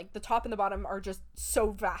comparison. Like the top and the bottom are just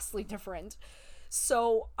so vastly different.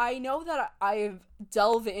 So I know that I've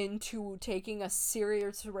delved into taking a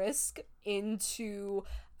serious risk into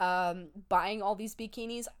buying all these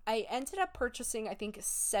bikinis. I ended up purchasing, I think,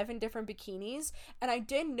 7 different bikinis, and I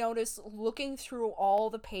did notice, looking through all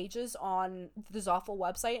the pages on the Zoffel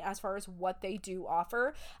website as far as what they do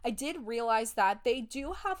offer, I did realize that they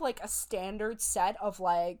do have like a standard set of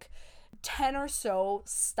like 10 or so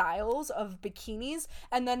styles of bikinis,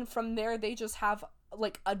 and then from there they just have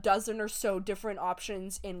like a dozen or so different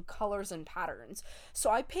options in colors and patterns. So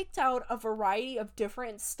I picked out a variety of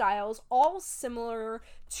different styles, all similar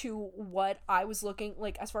to what I was looking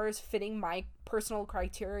like as far as fitting my personal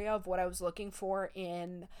criteria of what I was looking for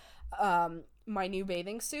in my new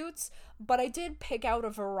bathing suits. But I did pick out a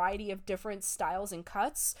variety of different styles and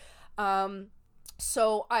cuts.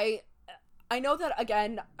 So I know that,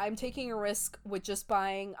 again, I'm taking a risk with just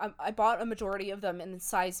buying, I bought a majority of them in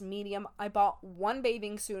size medium. I bought one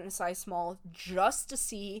bathing suit in a size small just to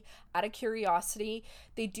see, out of curiosity.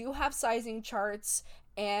 They do have sizing charts,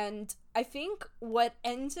 and I think where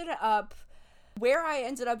I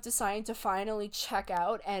ended up deciding to finally check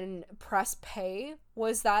out and press pay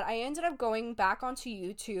was that I ended up going back onto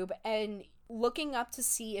YouTube and looking up to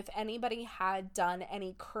see if anybody had done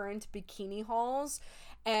any current bikini hauls.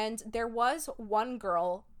 And there was one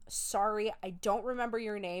girl, sorry, I don't remember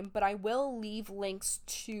your name, but I will leave links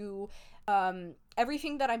to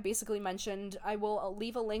everything that I basically mentioned. I will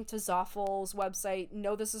leave a link to Zoffel's website.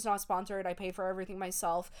 No, this is not sponsored. I pay for everything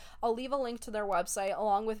myself. I'll leave a link to their website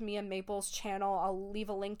along with Mia Maple's channel. I'll leave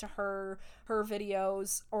a link to her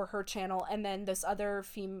videos or her channel, and then this other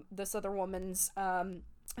woman's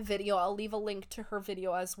video. I'll leave a link to her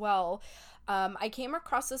video as well. I came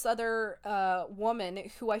across this other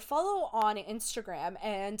woman who I follow on Instagram,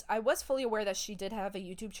 and I was fully aware that she did have a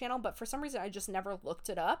YouTube channel, but for some reason I just never looked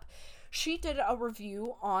it up. She did a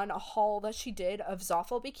review on a haul that she did of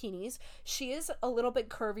Zaful bikinis. She is a little bit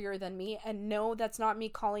curvier than me, and no, that's not me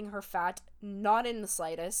calling her fat, not in the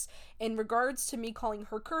slightest. In regards to me calling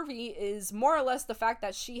her curvy is more or less the fact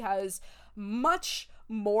that she has much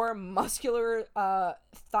more muscular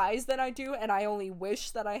thighs than I do, and I only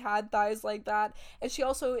wish that I had thighs like that. And she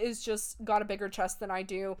also is just got a bigger chest than I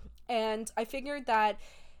do, and I figured that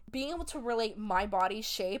being able to relate my body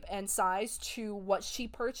shape and size to what she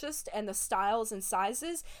purchased and the styles and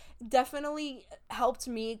sizes definitely helped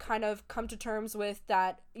me kind of come to terms with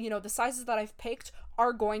that, you know, the sizes that I've picked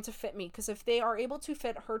are going to fit me, because if they are able to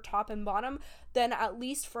fit her top and bottom, then at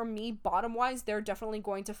least for me, bottom wise, they're definitely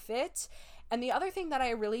going to fit. And the other thing that I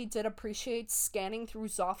really did appreciate scanning through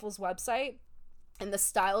Zaful's website and the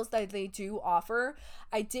styles that they do offer,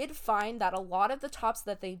 I did find that a lot of the tops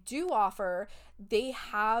that they do offer, they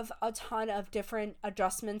have a ton of different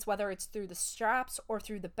adjustments, whether it's through the straps or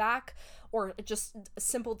through the back or just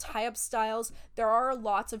simple tie-up styles. There are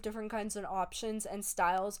lots of different kinds of options and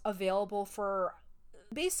styles available for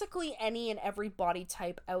basically any and every body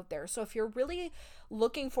type out there. So if you're really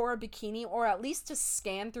looking for a bikini, or at least to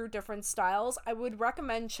scan through different styles, I would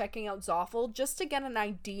recommend checking out Zaful just to get an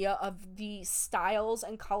idea of the styles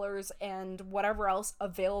and colors and whatever else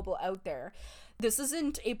available out there. This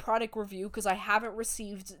isn't a product review because I haven't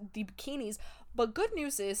received the bikinis, but good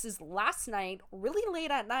news is last night, really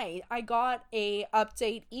late at night, I got a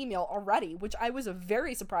update email already, which I was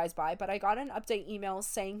very surprised by, but I got an update email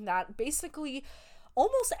saying that basically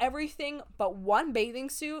almost everything but one bathing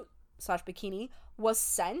suit / bikini was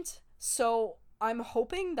sent. So I'm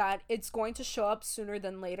hoping that it's going to show up sooner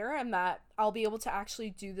than later and that I'll be able to actually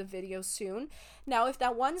do the video soon. Now, if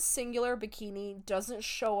that one singular bikini doesn't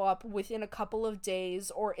show up within a couple of days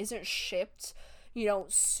or isn't shipped, you know,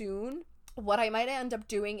 soon, what I might end up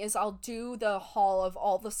doing is I'll do the haul of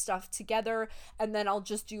all the stuff together, and then I'll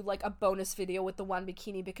just do like a bonus video with the one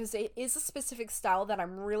bikini, because it is a specific style that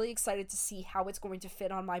I'm really excited to see how it's going to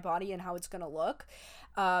fit on my body and how it's going to look.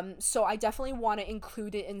 So I definitely want to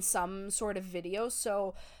include it in some sort of video.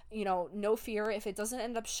 So, you know, no fear if it doesn't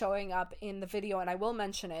end up showing up in the video, and I will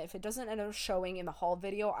mention it. If it doesn't end up showing in the haul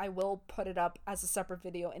video, I will put it up as a separate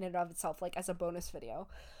video in and of itself, like as a bonus video.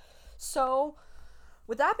 So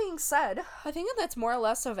with that being said, I think that's more or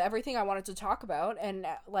less of everything I wanted to talk about, and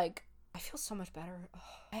like, I feel so much better.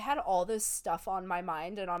 I had all this stuff on my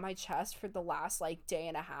mind and on my chest for the last like day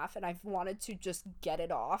and a half, and I've wanted to just get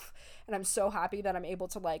it off, and I'm so happy that I'm able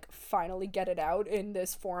to like finally get it out in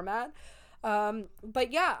this format.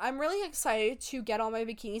 But yeah, I'm really excited to get all my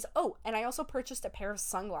bikinis. Oh, and I also purchased a pair of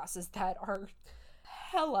sunglasses that are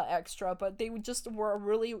hella extra, but they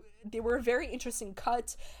were a very interesting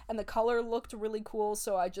cut, and the color looked really cool,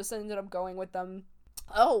 so I just ended up going with them.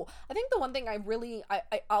 Oh, I think the one thing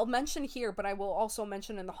I'll mention here, but I will also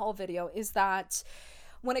mention in the haul video, is that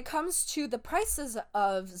when it comes to the prices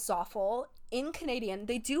of Zaful in Canadian,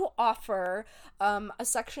 they do offer a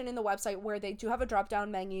section in the website where they do have a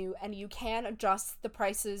drop-down menu, and you can adjust the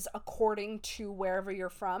prices according to wherever you're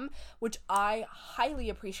from, which I highly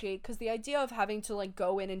appreciate, because the idea of having to like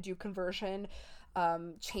go in and do conversion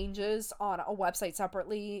changes on a website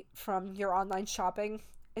separately from your online shopping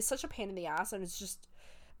is such a pain in the ass, and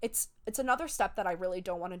it's another step that I really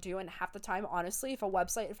don't want to do. And half the time, honestly, if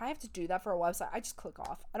I have to do that for a website, I just click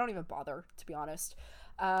off. I don't even bother, to be honest.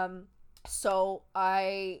 So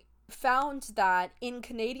I found that in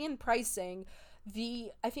Canadian pricing,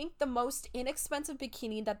 I think the most inexpensive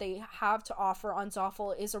bikini that they have to offer on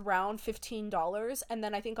Zaful is around $15. And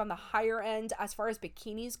then I think on the higher end, as far as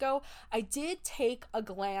bikinis go, I did take a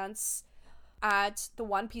glance at the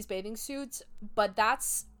one-piece bathing suits, but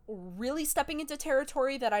that's really stepping into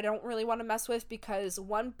territory that I don't really want to mess with, because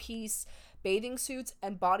one-piece bathing suits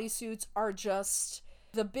and bodysuits are just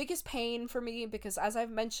the biggest pain for me, because as I've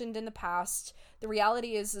mentioned in the past, the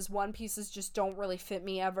reality is one pieces just don't really fit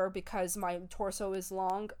me ever, because my torso is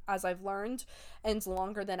long, as I've learned, and it's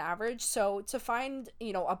longer than average. So to find,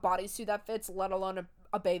 you know, a bodysuit that fits, let alone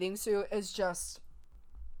a bathing suit, is just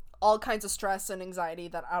all kinds of stress and anxiety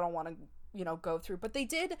that I don't want to, you know, go through. But I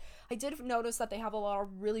did notice that they have a lot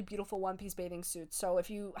of really beautiful one-piece bathing suits. So if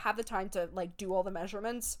you have the time to like do all the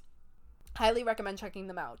measurements, highly recommend checking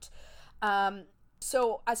them out.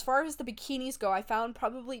 So as far as the bikinis go, I found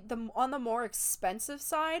probably on the more expensive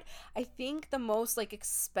side. I think the most like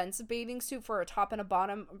expensive bathing suit for a top and a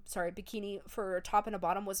bottom, sorry, bikini for a top and a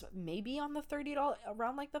bottom was maybe on the $30,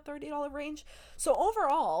 around like the $30 range. So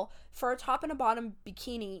overall, for a top and a bottom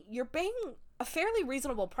bikini, you're paying a fairly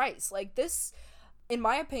reasonable price. Like this, in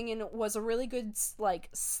my opinion, was a really good like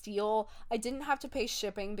steal. I didn't have to pay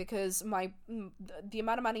shipping because the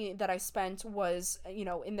amount of money that I spent was, you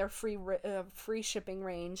know, in their free shipping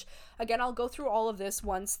range. Again, I'll go through all of this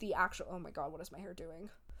once the actual, oh my god, what is my hair doing?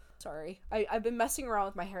 Sorry, I've been messing around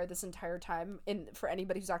with my hair this entire time, and for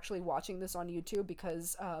anybody who's actually watching this on YouTube,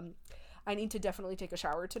 because I need to definitely take a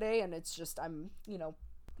shower today, and it's just, I'm, you know,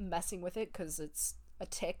 messing with it because it's a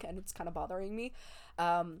tick and it's kind of bothering me.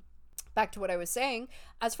 Back to what I was saying,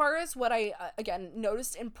 as far as what I, again,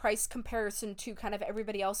 noticed in price comparison to kind of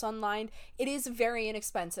everybody else online, it is very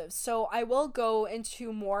inexpensive. So I will go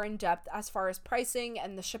into more in depth as far as pricing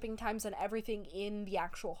and the shipping times and everything in the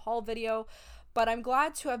actual haul video. But I'm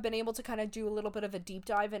glad to have been able to kind of do a little bit of a deep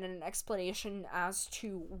dive and an explanation as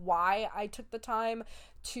to why I took the time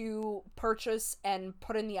to purchase and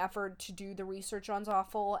put in the effort to do the research on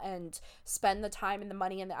Zawful and spend the time and the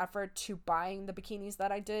money and the effort to buying the bikinis that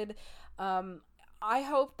I did. I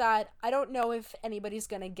hope that, I don't know if anybody's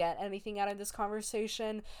gonna get anything out of this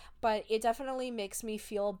conversation, but it definitely makes me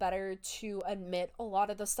feel better to admit a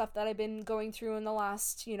lot of the stuff that I've been going through in the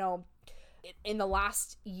last, you know, in the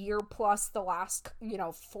last year plus the last, you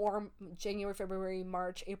know, January, February,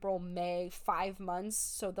 March, April, May, 5 months,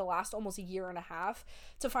 so the last almost a year and a half,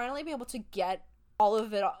 to finally be able to get all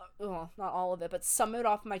of it, well, not all of it, but some of it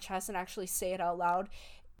off my chest and actually say it out loud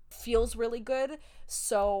feels really good.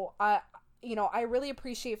 So you know, I really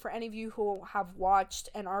appreciate for any of you who have watched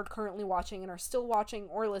and are currently watching and are still watching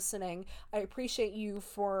or listening. I appreciate you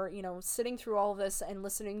for, you know, sitting through all of this and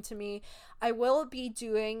listening to me. I will be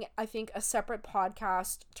doing, I think, a separate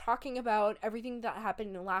podcast talking about everything that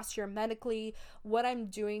happened last year medically, what I'm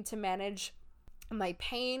doing to manage my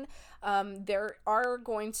pain. There are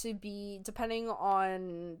going to be, depending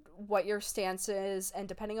on what your stance is and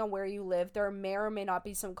depending on where you live, there may or may not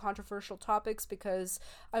be some controversial topics, because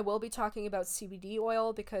I will be talking about CBD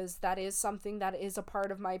oil, because that is something that is a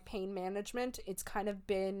part of my pain management. It's kind of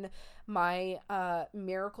been my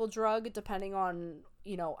miracle drug, depending on,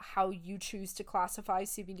 you know, how you choose to classify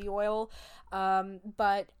CBD oil.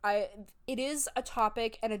 But it is a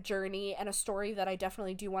topic and a journey and a story that I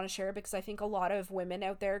definitely do want to share, because I think a lot of women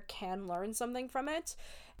out there can learn something from it,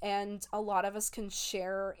 and a lot of us can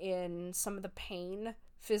share in some of the pain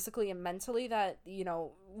physically and mentally that, you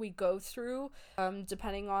know, we go through,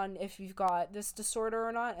 depending on if you've got this disorder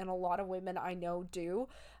or not, and a lot of women I know do.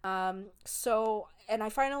 So, and I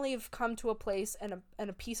finally have come to a place and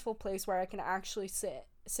a peaceful place where I can actually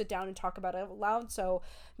sit down and talk about it out loud. So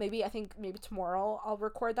maybe tomorrow I'll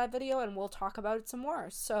record that video and we'll talk about it some more.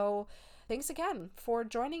 So thanks again for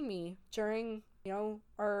joining me during, you know,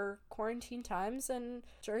 our quarantine times and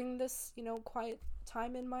during this, you know, quiet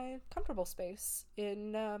time in my comfortable space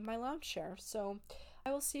in my lounge chair. So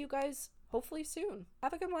I will see you guys hopefully soon.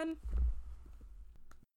 Have a good one.